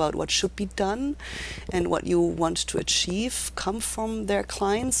ideas about what should be done and what you want to achieve come from their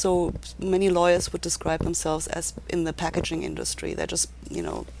clients. So many lawyers would describe themselves as in the packaging industry. They're just,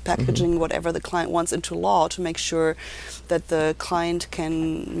 packaging whatever the client wants into law to make sure that the client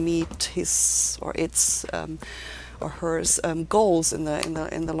can meet his or its or hers goals in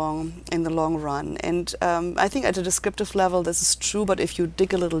the long run. And I think at a descriptive level this is true, but if you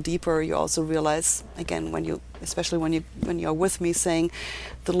dig a little deeper, you also realize, again, especially when you're with me, saying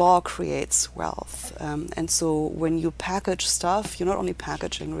the law creates wealth, and so when you package stuff, you're not only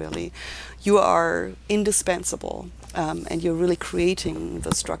packaging, really, you are indispensable, and you're really creating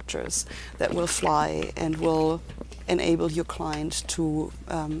the structures that will fly and will enable your client to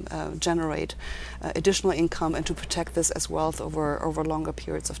generate additional income and to protect this as wealth over longer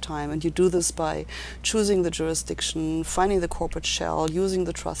periods of time. And you do this by choosing the jurisdiction, finding the corporate shell, using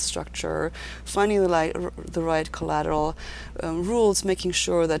the trust structure, finding the right collateral rules, making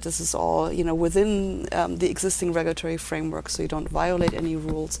sure that this is all within the existing regulatory framework, so you don't violate any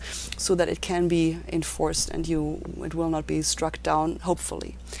rules, so that it can be enforced and it will not be struck down,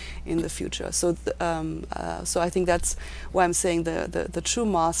 hopefully, in the future. So I think that's why I'm saying the true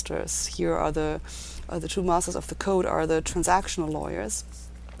masters here are the true masters of the code are the transactional lawyers.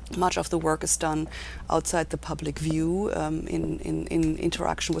 Much of the work is done outside the public view, in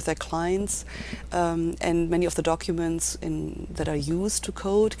interaction with their clients, and many of the documents that are used to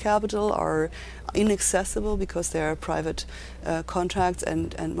code Capital are inaccessible because they are private contracts,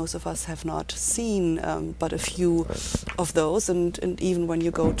 and most of us have not seen but a few of those. And even when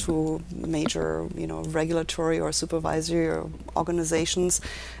you go to major regulatory or supervisory organizations,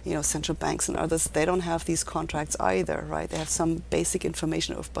 central banks and others, they don't have these contracts either, right? They have some basic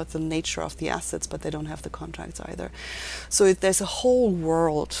information about the nature of the assets, but they don't have the contracts either. So there's a whole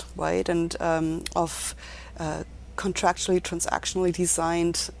world, right, and of contractually, transactionally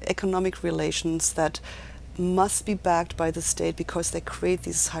designed economic relations that must be backed by the state, because they create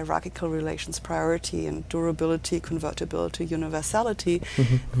these hierarchical relations, priority and durability, convertibility, universality,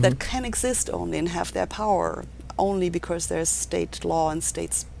 that can exist only and have their power only because there's state law and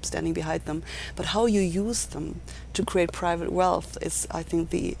states standing behind them. But how you use them to create private wealth is, I think,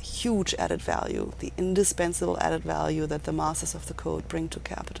 the huge added value, the indispensable added value that the masters of the code bring to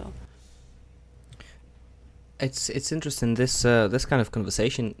Capital. It's interesting. This kind of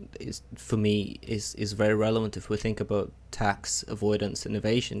conversation is, for me, is very relevant if we think about tax avoidance and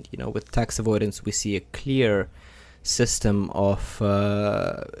evasion. With tax avoidance, we see a clear system of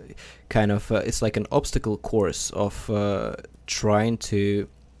it's like an obstacle course of trying to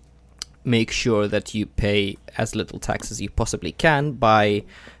make sure that you pay as little tax as you possibly can by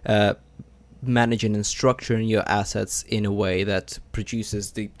managing and structuring your assets in a way that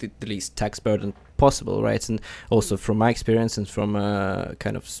produces the least tax burden possible, right? And also from my experience and from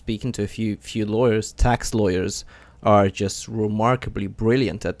kind of speaking to a few lawyers, tax lawyers are just remarkably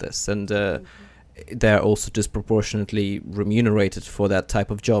brilliant at this, and they're also disproportionately remunerated for that type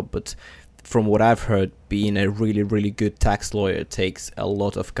of job. But from what I've heard, being a really, really good tax lawyer takes a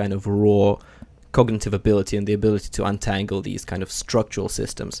lot of kind of raw cognitive ability and the ability to untangle these kind of structural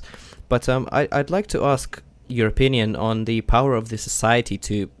systems. But I'd like to ask your opinion on the power of the society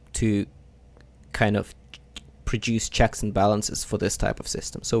to kind of produce checks and balances for this type of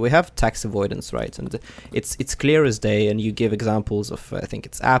system. So we have tax avoidance, right? And it's clear as day, and you give examples of, I think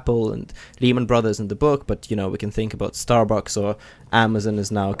it's Apple and Lehman Brothers in the book, but we can think about Starbucks, or Amazon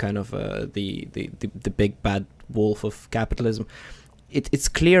is now kind of the big bad wolf of capitalism. It's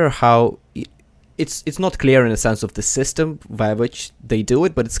clear how it's not clear in the sense of the system via which they do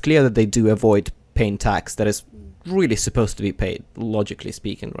it, but it's clear that they do avoid paying tax that is really supposed to be paid, logically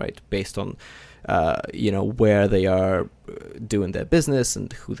speaking, right? Based on where they are doing their business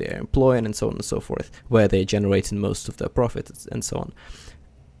and who they are employing and so on and so forth, where they're generating most of their profits and so on.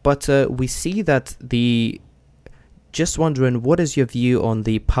 But we see that just wondering, what is your view on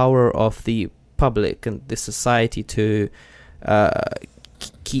the power of the public and the society to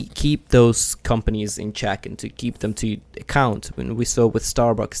keep those companies in check and to keep them to account. When we saw with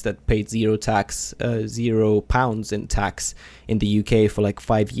Starbucks that paid £0 in tax in the UK for like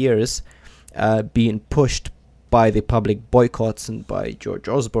 5 years, being pushed by the public boycotts and by George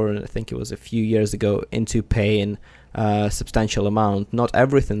Osborne, I think it was a few years ago, into paying a substantial amount, not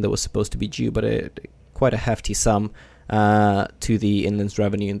everything that was supposed to be due, but quite a hefty sum to the Inland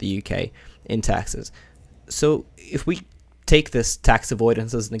Revenue in the UK in taxes. So if we take this tax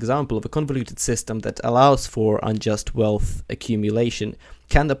avoidance as an example of a convoluted system that allows for unjust wealth accumulation,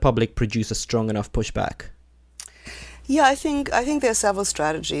 can the public produce a strong enough pushback? Yeah, I think there are several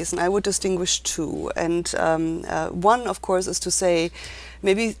strategies, and I would distinguish two. And one, of course, is to say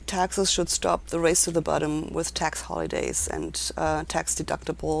maybe taxes should stop the race to the bottom with tax holidays and tax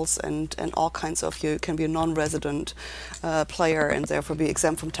deductibles and all kinds of, you can be a non-resident player and therefore be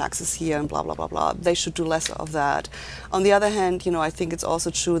exempt from taxes here and blah, blah, blah, blah. They should do less of that. On the other hand, I think it's also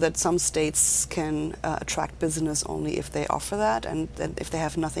true that some states can attract business only if they offer that, and if they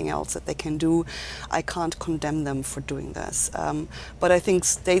have nothing else that they can do, I can't condemn them for doing this. But I think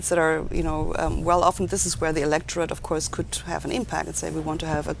states that are, well, often this is where the electorate, of course, could have an impact and say we want to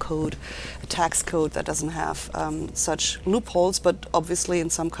have a tax code that doesn't have such loopholes. But obviously, in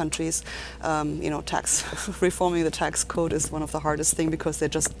some countries, reforming the tax code is one of the hardest things because they're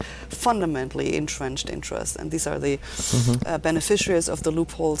just fundamentally entrenched interests, and these are the beneficiaries of the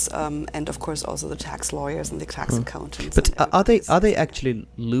loopholes, and of course also the tax lawyers and the tax accountants. But are they actually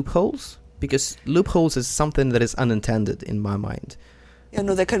loopholes? Because loopholes is something that is unintended in my mind. Yeah,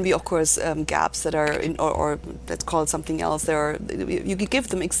 no, there can be, of course, gaps that are in, or let's call it something else. You give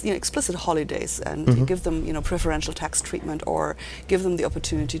them explicit holidays, and you give them, preferential tax treatment, or give them the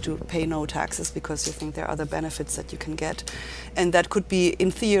opportunity to pay no taxes because you think there are other benefits that you can get, and that could be, in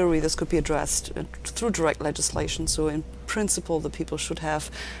theory, this could be addressed through direct legislation. So, in principle, the people should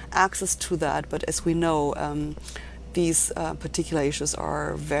have access to that. But as we know, these particular issues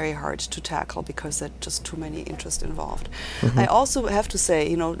are very hard to tackle because there are just too many interests involved. I also have to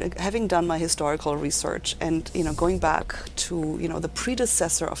say, having done my historical research and going back to the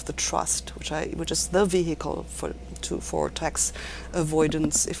predecessor of the trust, which is the vehicle for tax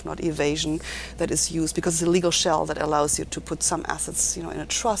avoidance, if not evasion, that is used because it's a legal shell that allows you to put some assets in a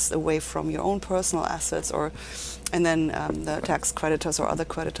trust away from your own personal assets, and then the tax creditors or other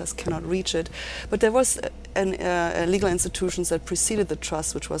creditors cannot reach it. But there was legal institutions that preceded the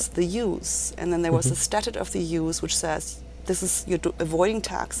trust, which was the use, and then there was the statute of the use, which says you're avoiding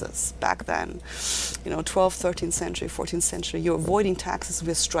taxes back then, 12th, 13th century, 14th century. You're avoiding taxes.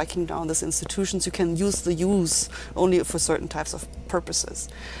 We're striking down these institutions. You can use the use only for certain types of purposes.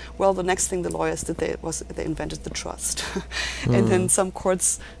 Well, the next thing the lawyers did they invented the trust, and then some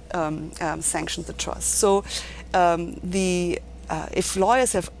courts sanctioned the trust. So if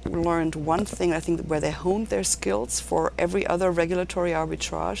lawyers have learned one thing, I think where they honed their skills for every other regulatory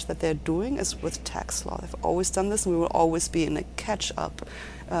arbitrage that they're doing is with tax law. They've always done this, and we will always be in a catch-up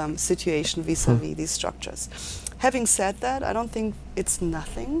situation vis-a-vis these structures. Having said that, I don't think it's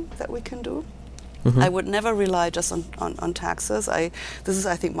nothing that we can do. I would never rely just on taxes. This is,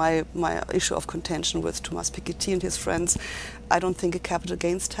 I think, my issue of contention with Thomas Piketty and his friends. I don't think a capital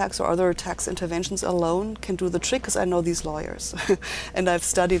gains tax or other tax interventions alone can do the trick, because I know these lawyers and I've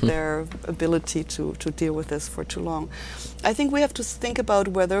studied their ability to deal with this for too long. I think we have to think about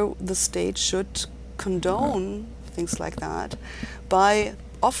whether the state should condone things like that by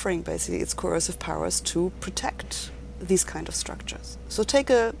offering basically its coercive powers to protect these kind of structures. So take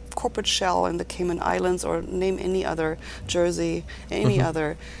a corporate shell in the Cayman Islands, or name any other, Jersey, any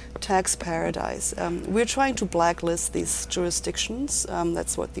other tax paradise. We're trying to blacklist these jurisdictions.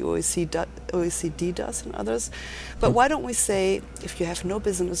 That's what the OECD does and others. But why don't we say, if you have no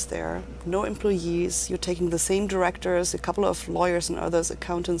business there, no employees, you're taking the same directors, a couple of lawyers and others,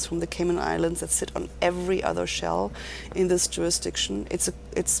 accountants from the Cayman Islands that sit on every other shell in this jurisdiction.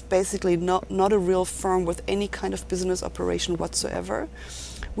 It's basically not a real firm with any kind of business operation whatsoever.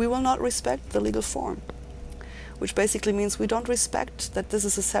 We will not respect the legal form, which basically means we don't respect that this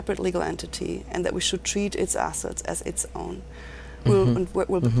is a separate legal entity and that we should treat its assets as its own.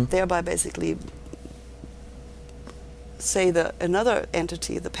 We'll thereby basically say that another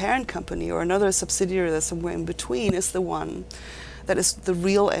entity, the parent company or another subsidiary that's somewhere in between, is the one that is the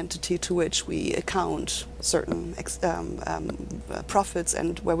real entity to which we account certain profits,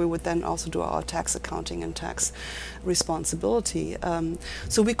 and where we would then also do our tax accounting and tax responsibility.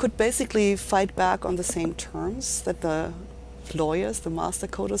 So we could basically fight back on the same terms that the lawyers, the master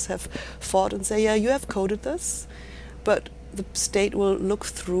coders, have fought and say, yeah, you have coded this, but the state will look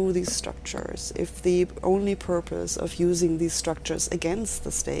through these structures if the only purpose of using these structures against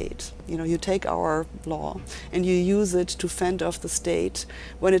the state, you take our law and you use it to fend off the state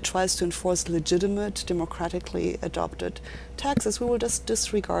when it tries to enforce legitimate, democratically adopted taxes, we will just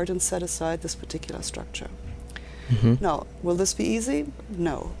disregard and set aside this particular structure. Now, will this be easy?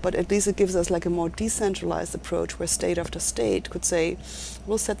 No, but at least it gives us like a more decentralized approach where state after state could say,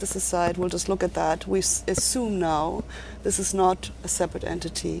 we'll set this aside, we'll just look at that. We assume now this is not a separate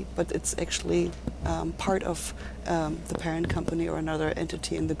entity, but it's actually part of the parent company or another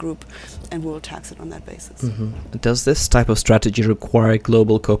entity in the group, and we'll tax it on that basis. Does this type of strategy require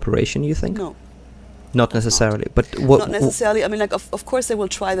global cooperation, you think? No. Not necessarily, but not necessarily. I mean, like, of course they will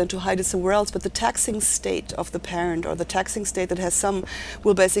try then to hide it somewhere else, but the taxing state of the parent or the taxing state that has some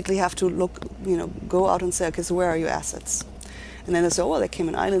will basically have to look, go out and say, okay, so where are your assets? And then they say, oh, well, the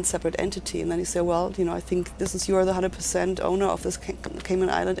Cayman Island separate entity. And then you say, well, I think you're the 100% owner of this Cayman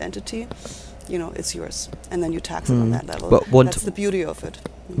Island entity. It's yours. And then you tax it on that level. But that's the beauty of it.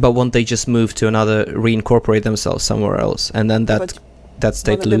 But won't they just move to another, reincorporate themselves somewhere else? And then that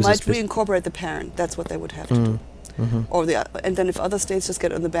state loses. They might reincorporate the parent. That's what they would have to do. Or and then if other states just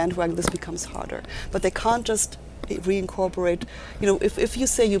get on the bandwagon, this becomes harder. But they can't just reincorporate. If you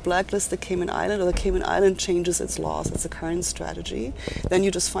say you blacklist the Cayman Island, or the Cayman Island changes its laws, it's a current strategy, then you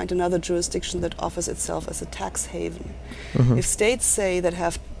just find another jurisdiction that offers itself as a tax haven. If states say that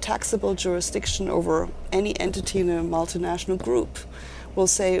have taxable jurisdiction over any entity in a multinational group, will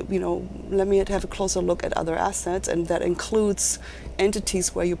say, let me have a closer look at other assets, and that includes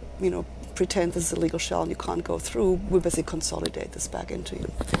entities where you pretend this is a legal shell and you can't go through. We basically consolidate this back into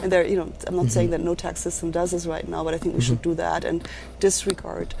you. And there, I'm not saying that no tax system does this right now, but I think we should do that and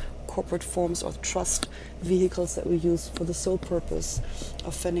disregard corporate forms or trust vehicles that we use for the sole purpose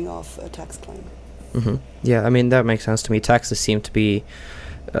of fending off a tax claim. Yeah, I mean, that makes sense to me. Taxes seem to be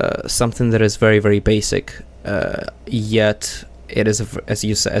something that is very, very basic, yet it is,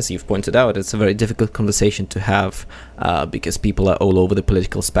 as you've pointed out, it's a very difficult conversation to have because people are all over the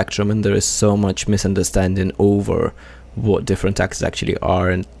political spectrum, and there is so much misunderstanding over what different taxes actually are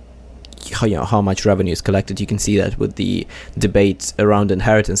and how much revenue is collected. You can see that with the debate around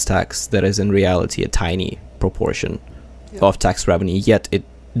inheritance tax, that is in reality a tiny proportion of tax revenue, yet it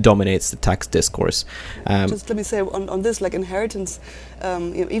dominates the tax discourse. Just let me say on this, like inheritance,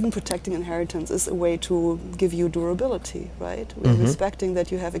 even protecting inheritance is a way to give you durability, right? Respecting that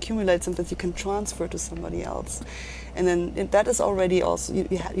you have accumulated something that you can transfer to somebody else. And then that is already also,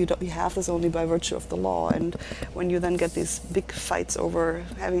 you have this only by virtue of the law. And when you then get these big fights over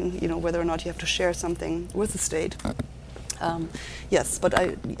having, whether or not you have to share something with the state, yes, but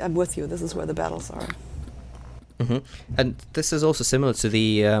I'm with you, this is where the battles are. And this is also similar to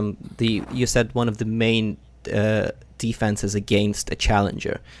the you said one of the main defenses against a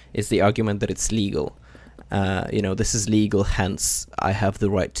challenger is the argument that it's legal. This is legal, hence I have the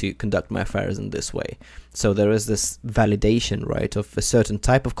right to conduct my affairs in this way. So there is this validation, right, of a certain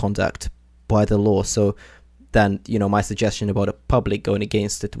type of conduct by the law. So then, my suggestion about a public going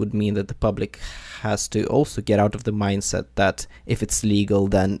against it would mean that the public has to also get out of the mindset that if it's legal,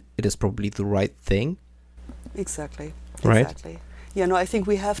 then it is probably the right thing. Exactly. Right. Exactly. Yeah, no, I think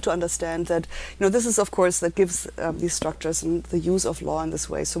we have to understand that, this is, of course, that gives these structures and the use of law in this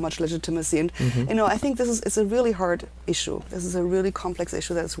way so much legitimacy. And, I think it's a really hard issue. This is a really complex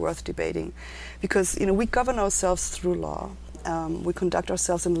issue that is worth debating because, we govern ourselves through law. We conduct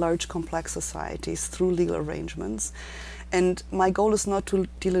ourselves in large, complex societies through legal arrangements. And my goal is not to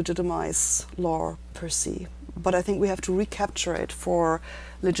delegitimize law per se, but I think we have to recapture it for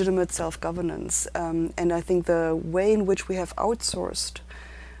legitimate self-governance. And I think the way in which we have outsourced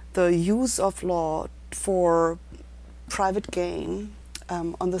the use of law for private gain,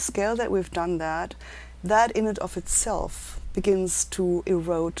 on the scale that we've done that in and of itself begins to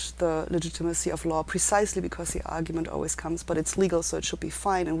erode the legitimacy of law, precisely because the argument always comes, but it's legal, so it should be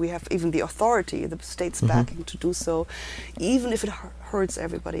fine, and we have even the authority, the state's backing to do so, even if it hurts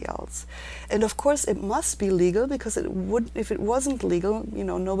everybody else. And of course it must be legal, because if it wasn't legal,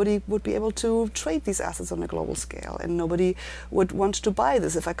 nobody would be able to trade these assets on a global scale, and nobody would want to buy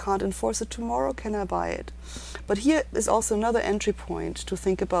this. If I can't enforce it tomorrow, can I buy it? But here is also another entry point to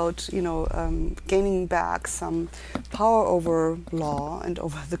think about, gaining back some power over law and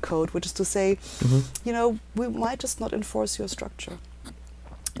over the code, which is to say, we might just not enforce your structure,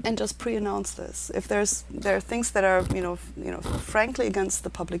 and just pre-announce this. If there are things that are, frankly against the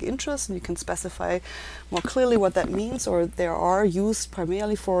public interest, and you can specify more clearly what that means, or they are used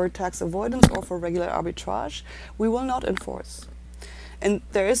primarily for tax avoidance or for regular arbitrage, we will not enforce. And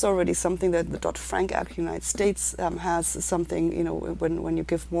there is already something that the Dodd-Frank Act in the United States has something, when you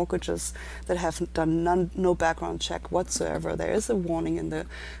give mortgages that have done no background check whatsoever, there is a warning in the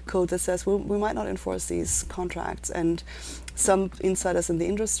code that says we might not enforce these contracts. And some insiders in the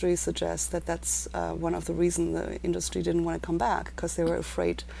industry suggest that that's one of the reasons the industry didn't want to come back, because they were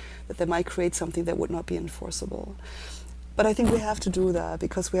afraid that they might create something that would not be enforceable. But I think we have to do that,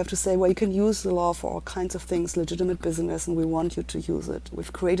 because we have to say, well, you can use the law for all kinds of things, legitimate business, and we want you to use it.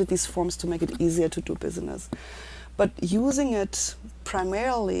 We've created these forms to make it easier to do business. But using it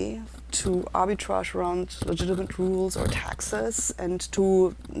primarily to arbitrage around legitimate rules or taxes and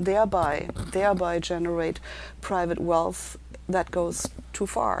to thereby generate private wealth, that goes too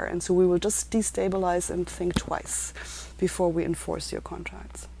far. And so we will just destabilize and think twice before we enforce your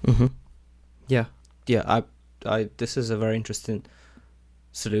contracts. Mm-hmm. Yeah. This is a very interesting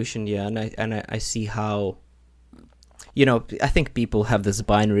solution, and I see how, I think people have this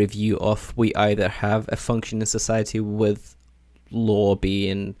binary view of we either have a functioning society with law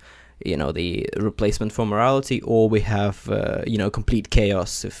being, the replacement for morality, or we have, complete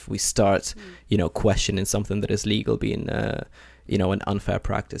chaos if we start, questioning something that is legal being, an unfair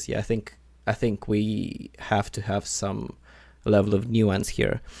practice. Yeah, I think we have to have some level of nuance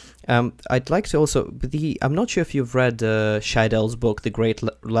here. I'd like to also, I'm not sure if you've read Scheidel's book, The Great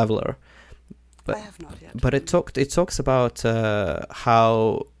Leveler. I have not yet. But it talks about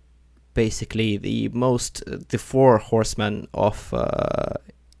how basically the four horsemen of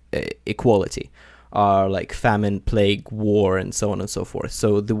equality are like famine, plague, war, and so on and so forth.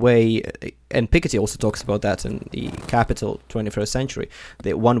 So the way, and Piketty also talks about that in the Capital 21st Century,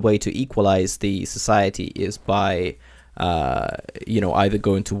 that one way to equalize the society is by either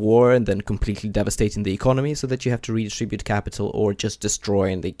going to war and then completely devastating the economy so that you have to redistribute capital, or just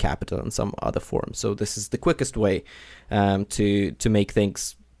destroying the capital in some other form. So this is the quickest way to make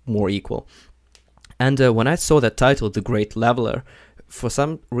things more equal. And when I saw that title, The Great Leveler, for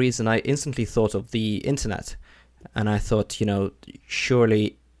some reason I instantly thought of the internet. And I thought,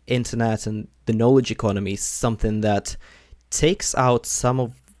 surely internet and the knowledge economy is something that takes out some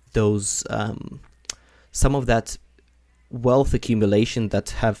of those, some of that wealth accumulation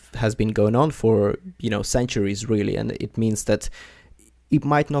that has been going on for centuries, really. And it means that it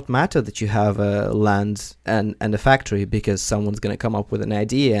might not matter that you have a land and a factory, because someone's going to come up with an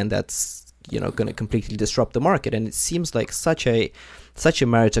idea and that's going to completely disrupt the market. And it seems like such a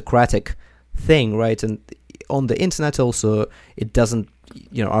meritocratic thing, right? And on the internet also, it doesn't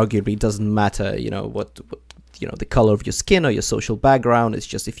arguably doesn't matter what the color of your skin or your social background. It's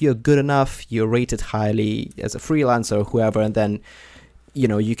just, if you're good enough, you're rated highly as a freelancer or whoever, and then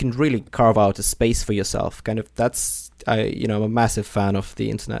you can really carve out a space for yourself. Kind of, that's I'm a massive fan of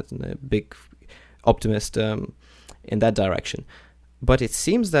the internet and a big optimist in that direction. But it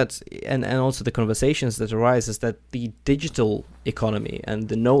seems that, and also the conversations that arise, is that the digital economy and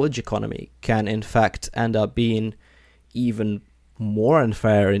the knowledge economy can in fact end up being even more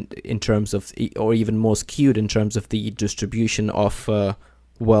unfair in terms of, or even more skewed in terms of the distribution of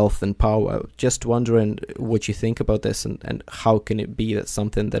wealth and power. Just wondering what you think about this, and how can it be that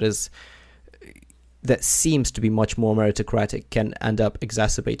something that seems to be much more meritocratic can end up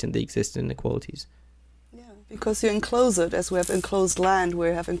exacerbating the existing inequalities? Because you enclose it, as we have enclosed land, we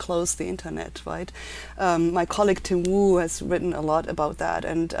have enclosed the internet, right? My colleague Tim Wu has written a lot about that,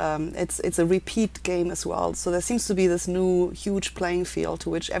 and it's a repeat game as well. So there seems to be this new huge playing field to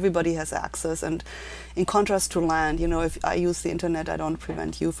which everybody has access. And in contrast to land, if I use the internet, I don't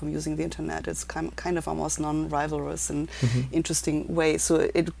prevent you from using the internet. It's kind of almost non-rivalrous and interesting way. So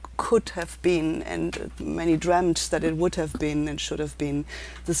it could have been, and many dreamt that it would have been and should have been,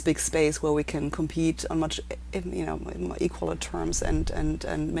 this big space where we can compete on much in equaler terms, and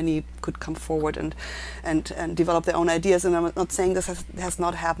many could come forward and develop their own ideas. And I'm not saying this has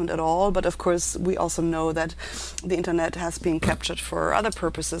not happened at all, but of course we also know that the internet has been captured for other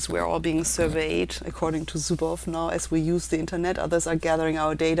purposes. We're all being surveyed, according to Zuboff. Now, as we use the internet, others are gathering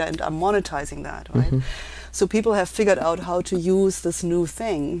our data and are monetizing that, right? So people have figured out how to use this new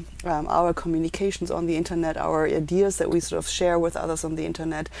thing, our communications on the internet, our ideas that we sort of share with others on the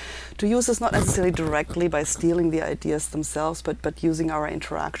internet, to use this not necessarily directly by stealing the ideas themselves, but using our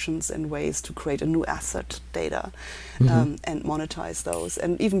interactions in ways to create a new asset, data, and monetize those.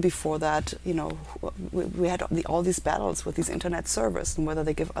 And even before that, we had all these battles with these internet servers and whether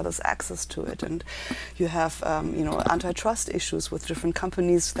they give others access to it. And you have, antitrust issues with different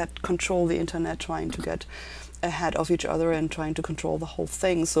companies that control the internet, trying to get ahead of each other and trying to control the whole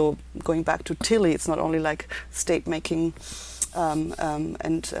thing. So going back to Tilly, it's not only like state making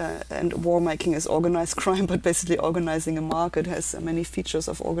and war making is organized crime, but basically organizing a market has many features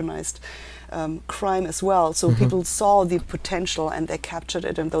of organized crime as well. So people saw the potential and they captured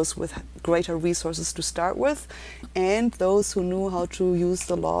it, and those with greater resources to start with, and those who knew how to use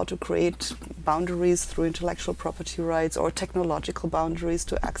the law to create boundaries through intellectual property rights or technological boundaries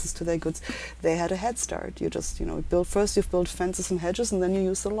to access to their goods, they had a head start. You just, you've built fences and hedges, and then you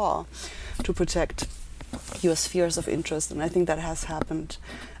use the law to protect your spheres of interest. And I think that has happened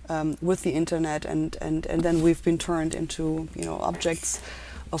with the internet, and then we've been turned into objects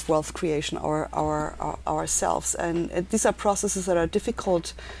of wealth creation ourselves. And these are processes that are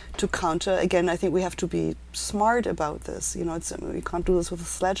difficult to counter. Again, I think we have to be smart about this. We can't do this with a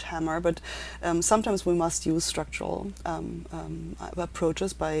sledgehammer, but sometimes we must use structural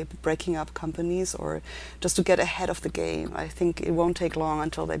approaches by breaking up companies or just to get ahead of the game. I think it won't take long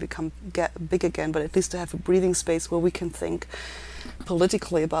until they become big again, but at least to have a breathing space where we can think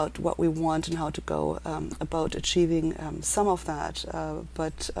politically about what we want and how to go about achieving some of that.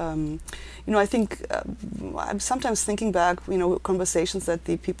 I think I'm sometimes thinking back, conversations that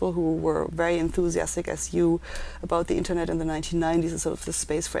the people who were very enthusiastic as you about the internet in the 1990s as sort of the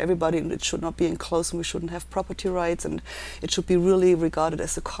space for everybody, and it should not be enclosed, and we shouldn't have property rights, and it should be really regarded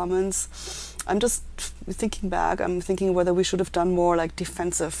as the commons. I'm just thinking back, I'm thinking whether we should have done more like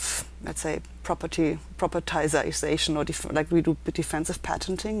defensive, let's say, propertization, or like we do defensive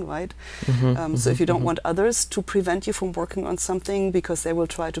patenting, right? So if you don't want others to prevent you from working on something because they will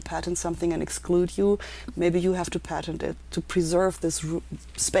try to patent something and exclude you, maybe you have to patent it to preserve this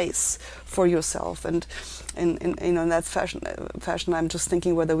space for yourself. And in that fashion, I'm just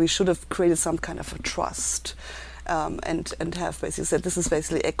thinking whether we should have created some kind of a trust. And have basically said this is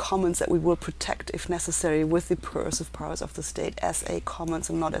basically a commons that we will protect if necessary with the coercive powers of the state as a commons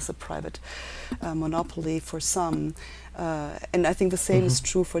and not as a private monopoly for some. And I think the same is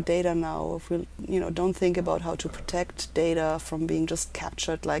true for data now. If we don't think about how to protect data from being just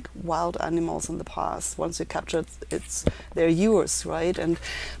captured like wild animals in the past. Once you capture it, they're yours, right?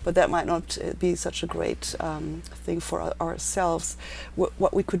 But that might not be such a great thing for ourselves.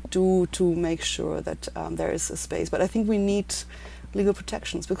 What we could do to make sure that there is a space. But I think we need legal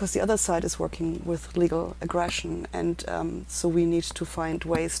protections because the other side is working with legal aggression, and so we need to find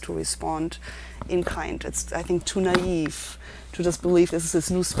ways to respond in kind. It's, I think, too naive to just believe this is this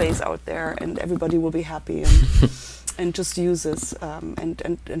new space out there and everybody will be happy and just use this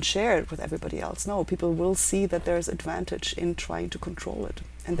and share it with everybody else. No, people will see that there's advantage in trying to control it,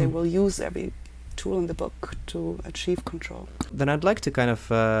 and they will use every tool in the book to achieve control. Then I'd like to kind of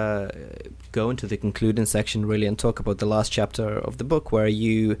go into the concluding section really and talk about the last chapter of the book, where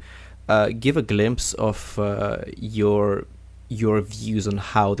you give a glimpse of your views on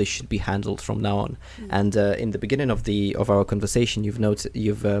how this should be handled from now on. And in the beginning of our conversation,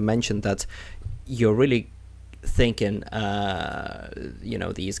 you've mentioned that you're really thinking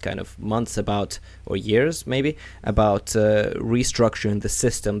these kind of months about, or years maybe, about restructuring the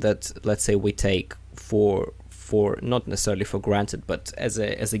system that, let's say, we take for not necessarily for granted, but as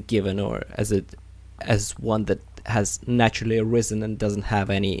a given, or as one that has naturally arisen and doesn't have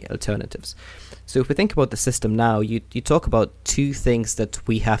any alternatives. So if we think about the system now, you talk about two things that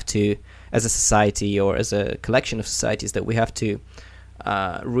we have to, as a society or as a collection of societies, that we have to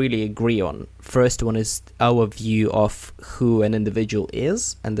really agree on. First one is our view of who an individual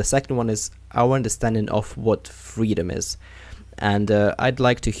is, and the second one is our understanding of what freedom is. And I'd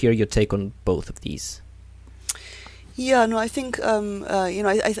like to hear your take on both of these. Yeah, no, I think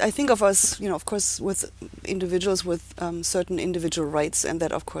I think of us, of course, with individuals with certain individual rights, and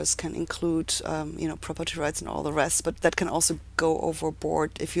that of course can include property rights and all the rest, but that can also go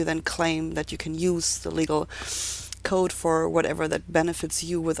overboard if you then claim that you can use the legal code for whatever that benefits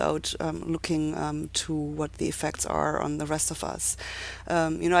you without looking to what the effects are on the rest of us.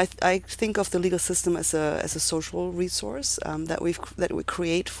 I think of the legal system as a social resource that we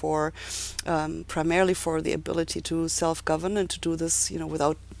create for primarily for the ability to self-govern and to do this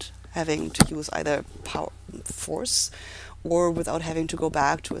without having to use either force or without having to go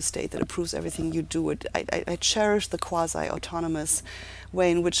back to a state that approves everything you do. I cherish the quasi-autonomous way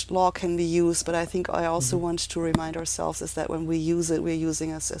in which law can be used, but I think I also want to remind ourselves is that when we use it, we're using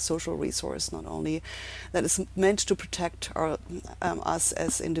it as a social resource, not only that is meant to protect us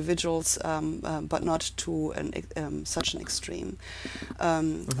as individuals, but not to such an extreme.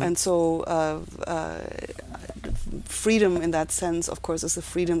 And so freedom in that sense, of course, is a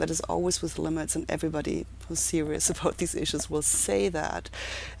freedom that is always with limits, and everybody who's serious about these issues will say that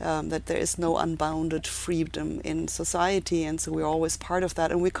there is no unbounded freedom in society, and so we're always part of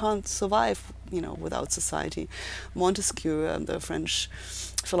that, and we can't survive without society. Montesquieu, the French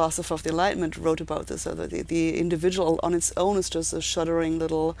philosopher of the Enlightenment, wrote about this. The individual on its own is just a shuddering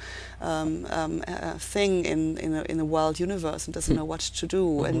little thing in a wild universe and doesn't know what to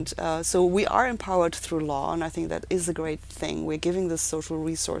do. And so we are empowered through law, and I think that is a great thing. We're giving this social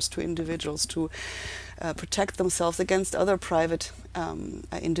resource to individuals to protect themselves against other private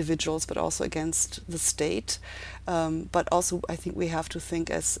individuals, but also against the state. But also, I think we have to think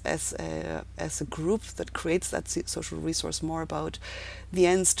as a group that creates that social resource more about the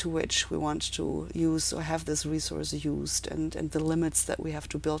ends to which we want to use or have this resource used, and the limits that we have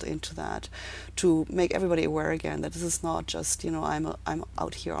to build into that, to make everybody aware again that this is not just I'm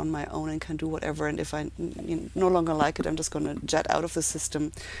out here on my own and can do whatever, and if I no longer like it, I'm just going to jet out of the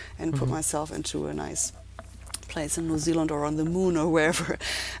system and put myself into a nice place in New Zealand or on the moon or wherever.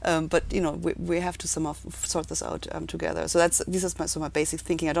 But we have to sort this out together. So this is my basic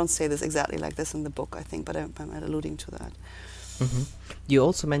thinking. I don't say this exactly like this in the book, I think, but I'm alluding to that. You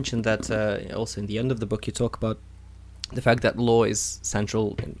also mentioned that also in the end of the book you talk about the fact that law is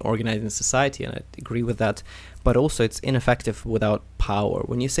central in organizing society, and I agree with that, but also it's ineffective without power.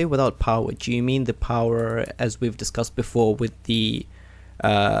 When you say without power, do you mean the power, as we've discussed before, with the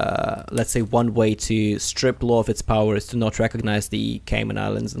let's say one way to strip law of its power is to not recognize the Cayman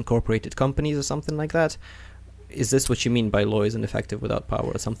Islands incorporated companies or something like that? Is this what you mean by law is ineffective without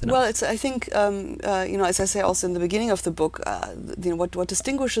power, or something else? Well, I think, as I say also in the beginning of the book, what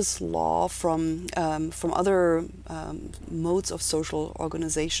distinguishes law from other modes of social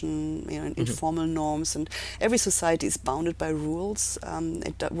organization, informal norms, and every society is bounded by rules.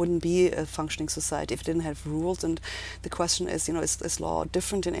 It wouldn't be a functioning society if it didn't have rules. And the question is, is law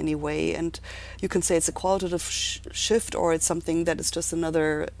different in any way? And you can say it's a qualitative shift, or it's something that is just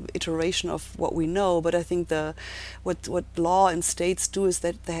another iteration of what we know. But I think what law and states do is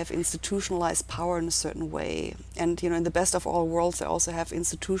that they have institutionalized power in a certain way. And in the best of all worlds, they also have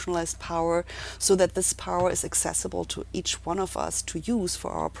institutionalized power so that this power is accessible to each one of us to use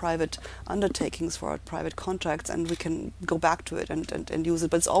for our private undertakings, for our private contracts, and we can go back to it and use it.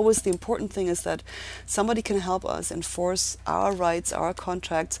 But it's always the important thing is that somebody can help us enforce our rights, our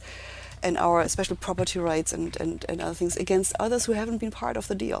contracts, and our especially property rights and other things against others who haven't been part of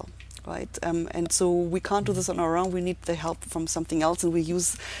the deal. Right, and so we can't do this on our own. We need the help from something else, and we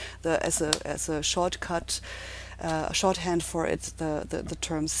use as a shortcut, shorthand for it, the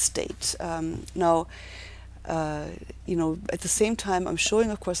term state. Now, at the same time, I'm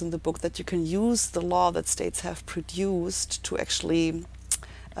showing, of course, in the book that you can use the law that states have produced to actually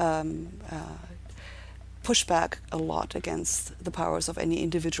push back a lot against the powers of any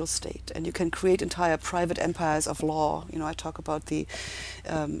individual state, and you can create entire private empires of law. I talk about the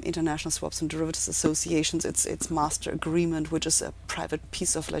International Swaps and Derivatives Associations, its master agreement, which is a private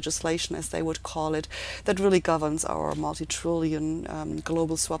piece of legislation, as they would call it, that really governs our multi-trillion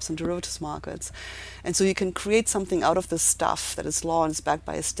global swaps and derivatives markets. And so you can create something out of this stuff that is law and is backed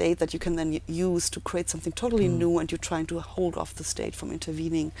by a state that you can then use to create something totally new, and you're trying to hold off the state from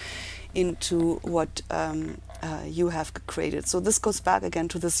intervening into what you have created. So this goes back again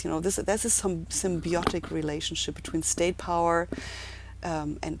to this, there's this some symbiotic relationship between state power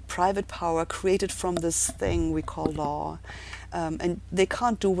and private power created from this thing we call law. And they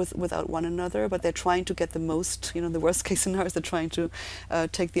can't do without one another, but they're trying to get the most, the worst case scenario is they're trying to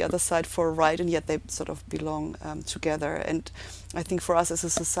take the other side for a ride, and yet they sort of belong together. And I think for us as a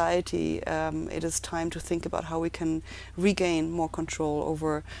society, it is time to think about how we can regain more control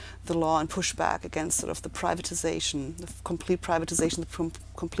over the law and push back against sort of the privatization, the complete privatization, the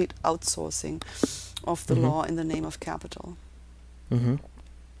complete outsourcing of the law in the name of capital.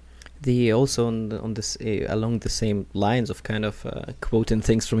 Also on this along the same lines of kind of quoting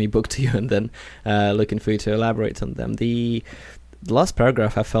things from your book to you and then looking for you to elaborate on them. The last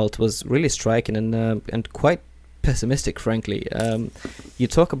paragraph I felt was really striking and quite pessimistic, frankly. You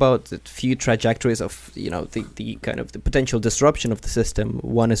talk about a few trajectories of the kind of the potential disruption of the system.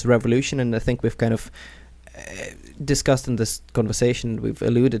 One is revolution, and I think we've kind of discussed in this conversation, we've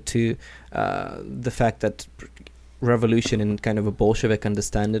alluded to the fact that revolution in kind of a Bolshevik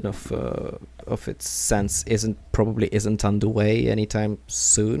understanding of its sense probably isn't underway anytime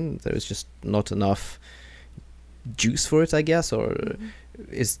soon. There's just not enough juice for it, I guess. Or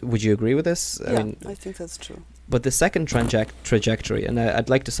would you agree with this? Yeah, I think that's true. But the second trajectory, and I'd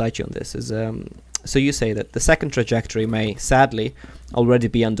like to cite you on this, is so you say that the second trajectory may sadly already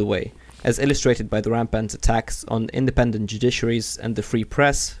be underway, as illustrated by the rampant attacks on independent judiciaries and the free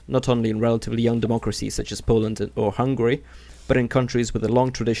press, not only in relatively young democracies such as Poland or Hungary, but in countries with a long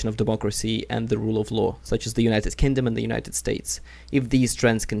tradition of democracy and the rule of law, such as the United Kingdom and the United States. If these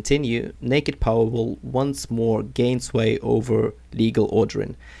trends continue, naked power will once more gain sway over legal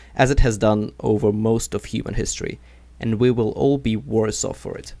ordering, as it has done over most of human history, and we will all be worse off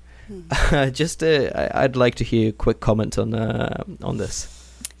for it. I'd like to hear a quick comment on this.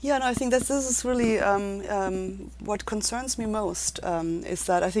 Yeah, no, I think that this is really what concerns me most, is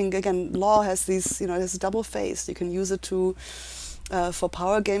that I think, again, law has these, there's a double face. You can use it to for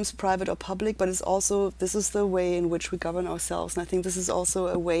power games, private or public, but it's also, this is the way in which we govern ourselves. And I think this is also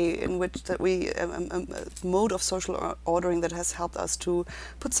a way in which that we, a mode of social ordering that has helped us to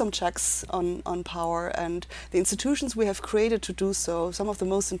put some checks on power, and the institutions we have created to do so. Some of the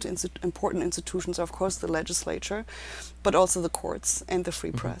most important institutions are, of course, the legislature, but also the courts and the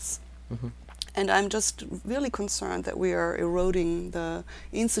free press. And I'm just really concerned that we are eroding the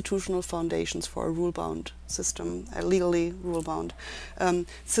institutional foundations for a rule-bound system, legally rule-bound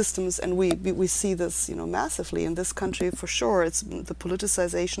systems, and we see this, massively in this country for sure. It's the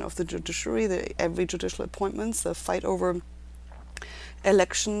politicization of the judiciary, every judicial appointments, the fight over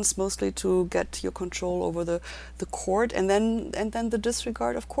elections, mostly to get your control over the court, and then the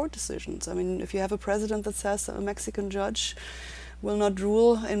disregard of court decisions. I mean, if you have a president that says that a Mexican judge will not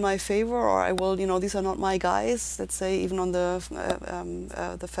rule in my favor, or I will, these are not my guys. Let's say even on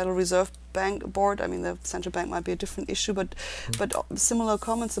the Federal Reserve Bank board. I mean, the central bank might be a different issue, but similar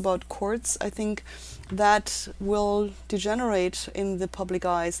comments about courts. I think that will degenerate in the public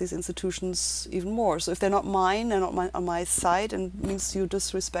eyes these institutions even more. So if they're not mine, they're not on my side, and means you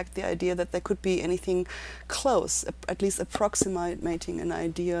disrespect the idea that there could be anything close, at least approximating an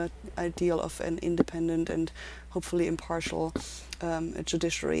ideal of an independent and hopefully impartial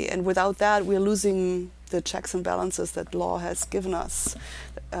judiciary. And without that, we're losing the checks and balances that law has given us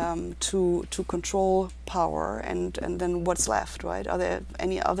to control power, and then what's left, right? Are there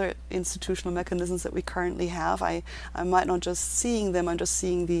any other institutional mechanisms that we currently have? I might not just seeing them, I'm just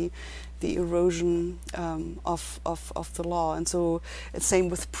seeing the erosion of the law. And so it's same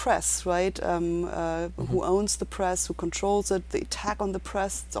with press, right? Who owns the press, who controls it, the attack on the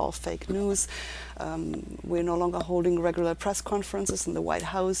press, it's all fake news. We're no longer holding regular press conferences in the White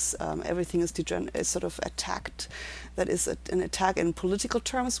House. Everything is sort of attacked. That is an attack in political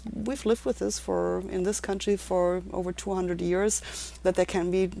terms. We've lived with this in this country for over 200 years, that there can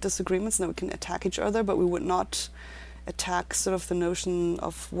be disagreements and that we can attack each other, but we would not attack sort of the notion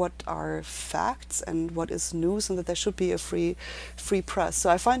of what are facts and what is news, and that there should be a free press. So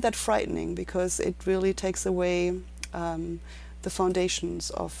I find that frightening, because it really takes away the foundations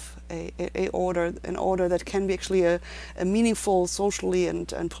of an order that can be actually a meaningful, socially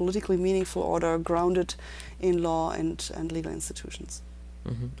and politically meaningful order grounded in law and legal institutions.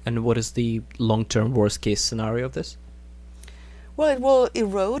 And what is the long-term worst-case scenario of this? Well, it will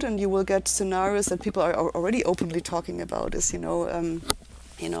erode, and you will get scenarios that people are already openly talking about. Is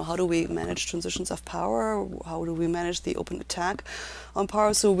how do we manage transitions of power? How do we manage the open attack on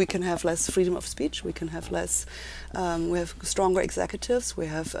power, so we can have less freedom of speech? We can have less. We have stronger executives. We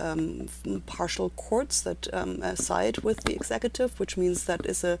have partial courts that side with the executive, which means that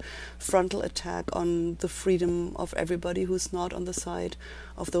is a frontal attack on the freedom of everybody who's not on the side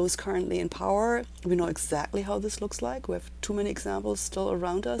of those currently in power. We know exactly how this looks like. We have too many examples still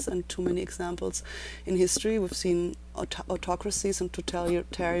around us, and too many examples in history. We've seen autocracies and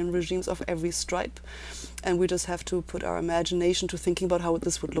totalitarian regimes of every stripe, and we just have to put our imagination to thinking about how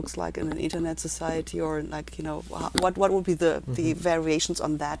this would look like in an internet society, or what would be the variations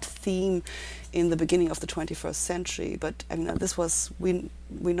on that theme in the beginning of the 21st century. But I mean,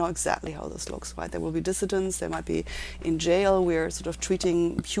 we know exactly how this looks, right? There will be dissidents, they might be in jail. We're sort of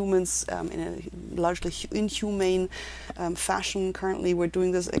treating humans in a largely inhumane fashion currently. We're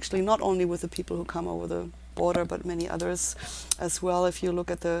doing this actually not only with the people who come over the border, but many others as well. If you look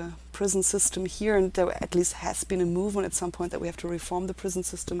at the prison system here, and there at least has been a movement at some point that we have to reform the prison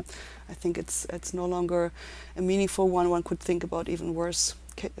system, I think it's no longer a meaningful one. One could think about even worse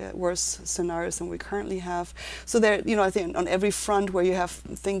scenarios than we currently have. So there, I think on every front where you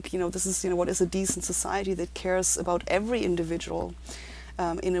this is, what is a decent society that cares about every individual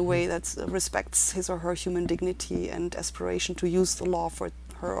in a way that respects his or her human dignity and aspiration to use the law for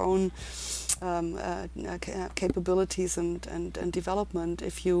her own capabilities and development.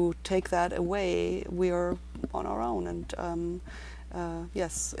 If you take that away, we are on our own. And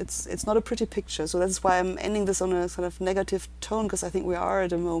yes, it's not a pretty picture. So that's why I'm ending this on a sort of negative tone, because I think we are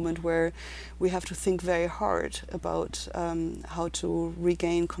at a moment where we have to think very hard about how to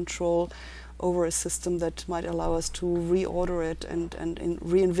regain control over a system that might allow us to reorder it and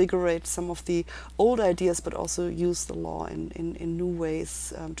reinvigorate some of the old ideas, but also use the law in new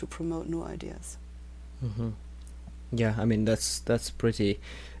ways to promote new ideas. Mm-hmm. Yeah, I mean that's pretty,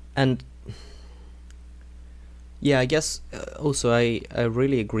 and yeah, I guess also I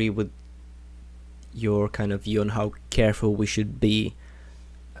really agree with your kind of view on how careful we should be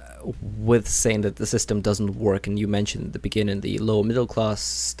with saying that the system doesn't work. And you mentioned at the beginning the lower middle class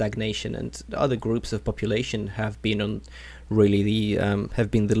stagnation, and other groups of population have been on really the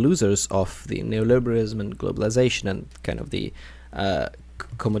have been the losers of the neoliberalism and globalization and kind of the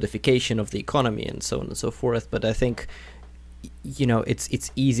commodification of the economy and so on and so forth. But I think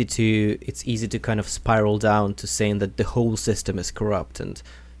it's easy to kind of spiral down to saying that the whole system is corrupt and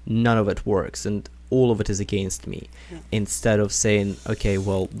none of it works and all of it is against me, instead of saying, okay,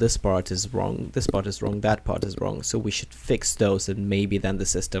 well, this part is wrong, that part is wrong, so we should fix those, and maybe then the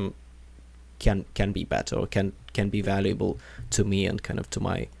system can be better or can be valuable to me and kind of to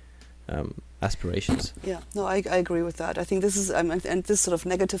my aspirations. Yeah, no, I agree with that. I think this is and this sort of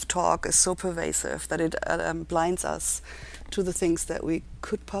negative talk is so pervasive that it blinds us to the things that we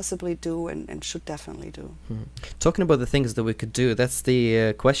could possibly do and should definitely do. Mm-hmm. Talking about the things that we could do, that's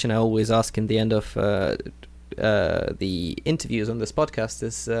the question I always ask in the end of the interviews on this podcast.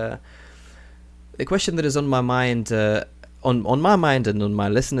 Is the question that is on my mind, on my mind and on my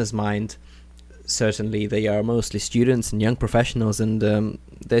listeners' mind. Certainly, they are mostly students and young professionals, and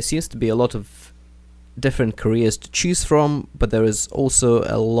there seems to be a lot of different careers to choose from, but there is also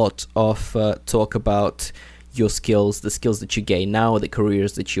a lot of talk about your skills, the skills that you gain now, the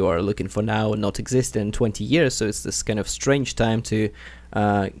careers that you are looking for now and not exist in 20 years. So it's this kind of strange time to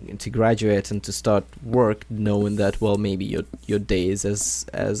graduate and to start work, knowing that, well, maybe your days as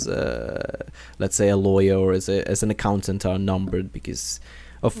let's say a lawyer or as an accountant are numbered because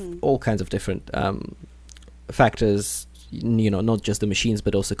of all kinds of different factors, not just the machines,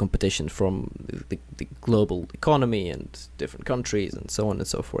 but also competition from the global economy and different countries and so on and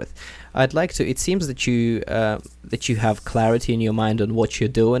so forth. I'd like to. It seems that you have clarity in your mind on what you're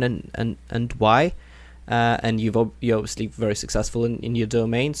doing and why, and you're obviously very successful in your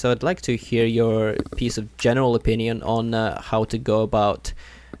domain. So I'd like to hear your piece of general opinion on how to go about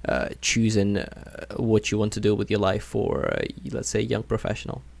choosing what you want to do with your life for, let's say, a young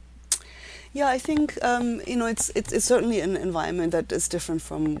professional. Yeah, I think it's certainly an environment that is different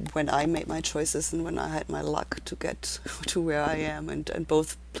from when I made my choices and when I had my luck to get to where I am, and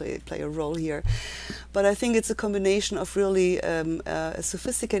both play a role here. But I think it's a combination of really a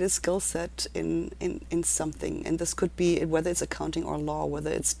sophisticated skill set in something, and this could be whether it's accounting or law,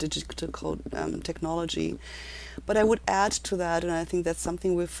 whether it's digital technology. But I would add to that, and I think that's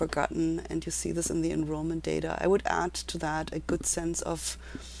something we've forgotten, and you see this in the enrollment data, I would add to that a good sense of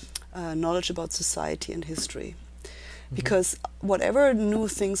knowledge about society and history. Because whatever new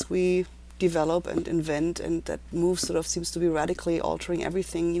things we develop and invent, and that move sort of seems to be radically altering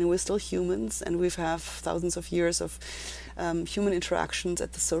everything, we're still humans, and we have thousands of years of human interactions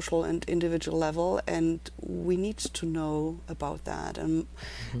at the social and individual level, and we need to know about that, and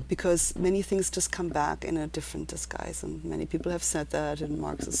because many things just come back in a different disguise, and many people have said that, and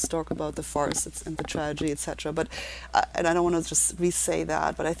Marxists talk about the farce and the tragedy, etc. But and I don't want to just re-say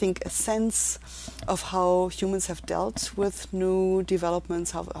that, but I think a sense of how humans have dealt with new developments,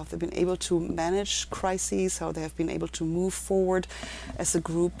 how they've been able to manage crises, how they have been able to move forward as a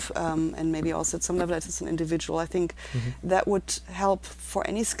group, and maybe also at some level as an individual. I think that would help for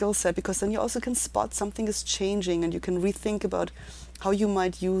any skill set, because then you also can spot something is changing, and you can rethink about how you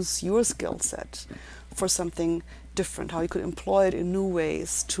might use your skill set for something different, how you could employ it in new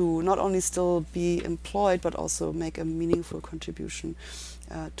ways to not only still be employed, but also make a meaningful contribution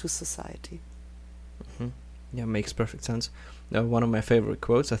to society. Yeah, makes perfect sense. One of my favorite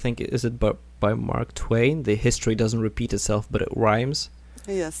quotes, I think, is it by Mark Twain, "The history doesn't repeat itself, but it rhymes."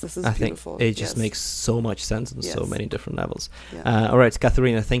 Yes, this is beautiful. I think it just makes so much sense on so many different levels. Yeah. All right,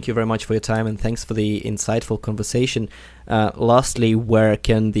 Katharina, thank you very much for your time, and thanks for the insightful conversation. Lastly, where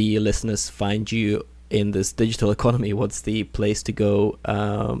can the listeners find you in this digital economy? What's the place to go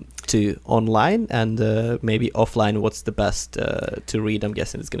to online, and maybe offline? What's the best to read? I'm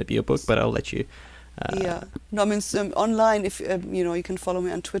guessing it's going to be a book, but I'll let you. No, I mean online. If you can follow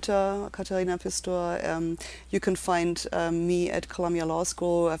me on Twitter, Katharina Pistor. You can find me at Columbia Law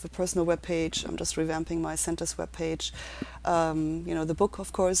School. I have a personal webpage. I'm just revamping my center's webpage. The book,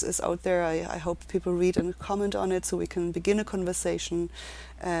 of course, is out there. I hope people read and comment on it so we can begin a conversation.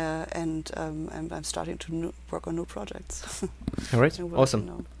 And I'm starting to work on new projects. All right,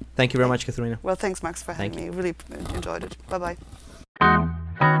 awesome. Thank you very much, Katharina. Well, thanks, Max, for having me. Really enjoyed it. Bye-bye.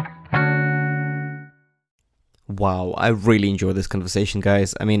 Wow, I really enjoyed this conversation,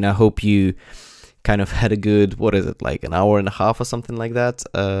 guys. I mean, I hope you kind of had a good, what is it, like an hour and a half or something like that,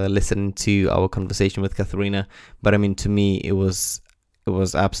 listening to our conversation with Katharina. But I mean, to me, it was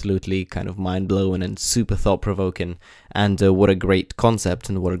absolutely kind of mind-blowing and super thought-provoking, and what a great concept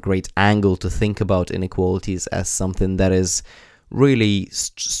and what a great angle to think about inequalities as something that is really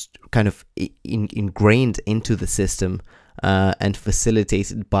kind of ingrained into the system, and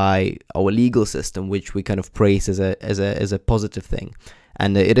facilitated by our legal system, which we kind of praise as a positive thing.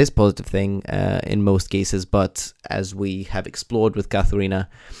 And it is a positive thing in most cases, but as we have explored with Katharina,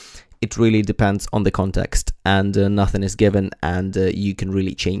 it really depends on the context, and nothing is given, and you can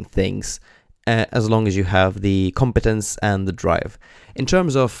really change things as long as you have the competence and the drive. In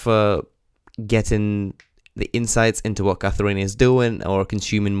terms of getting the insights into what Katharina is doing or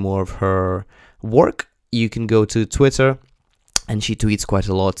consuming more of her work, you can go to Twitter, and she tweets quite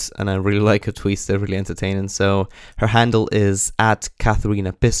a lot, and I really like her tweets. They're really entertaining. So her handle is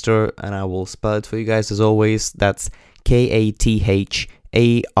 @KatharinaPister, and I will spell it for you guys as always. That's KatharinaPistor.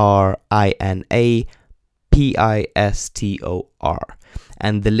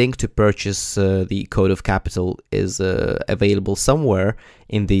 And the link to purchase the Code of Capital is available somewhere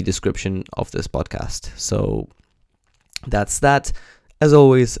in the description of this podcast. So that's that. As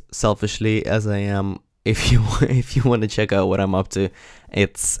always, selfishly as I am, if you want to check out what I'm up to,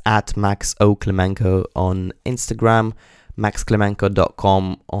 it's @MaxOKlemenko on Instagram,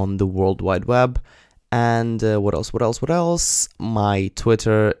 maxklemenko.com on the World Wide Web, and what else? My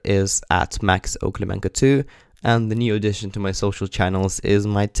Twitter is @MaxOKlemenko2, and the new addition to my social channels is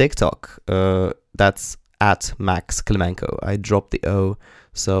my TikTok. That's @MaxKlemenko. I dropped the O,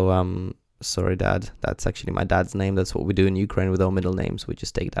 so sorry, Dad. That's actually my dad's name. That's what we do in Ukraine with our middle names. We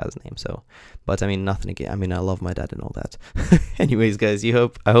just take Dad's name. So, but I mean, nothing again. I mean, I love my dad and all that. Anyways, guys, I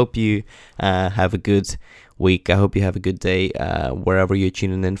hope you have a good week. I hope you have a good day wherever you're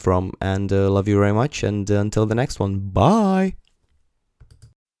tuning in from, and love you very much. And until the next one, bye.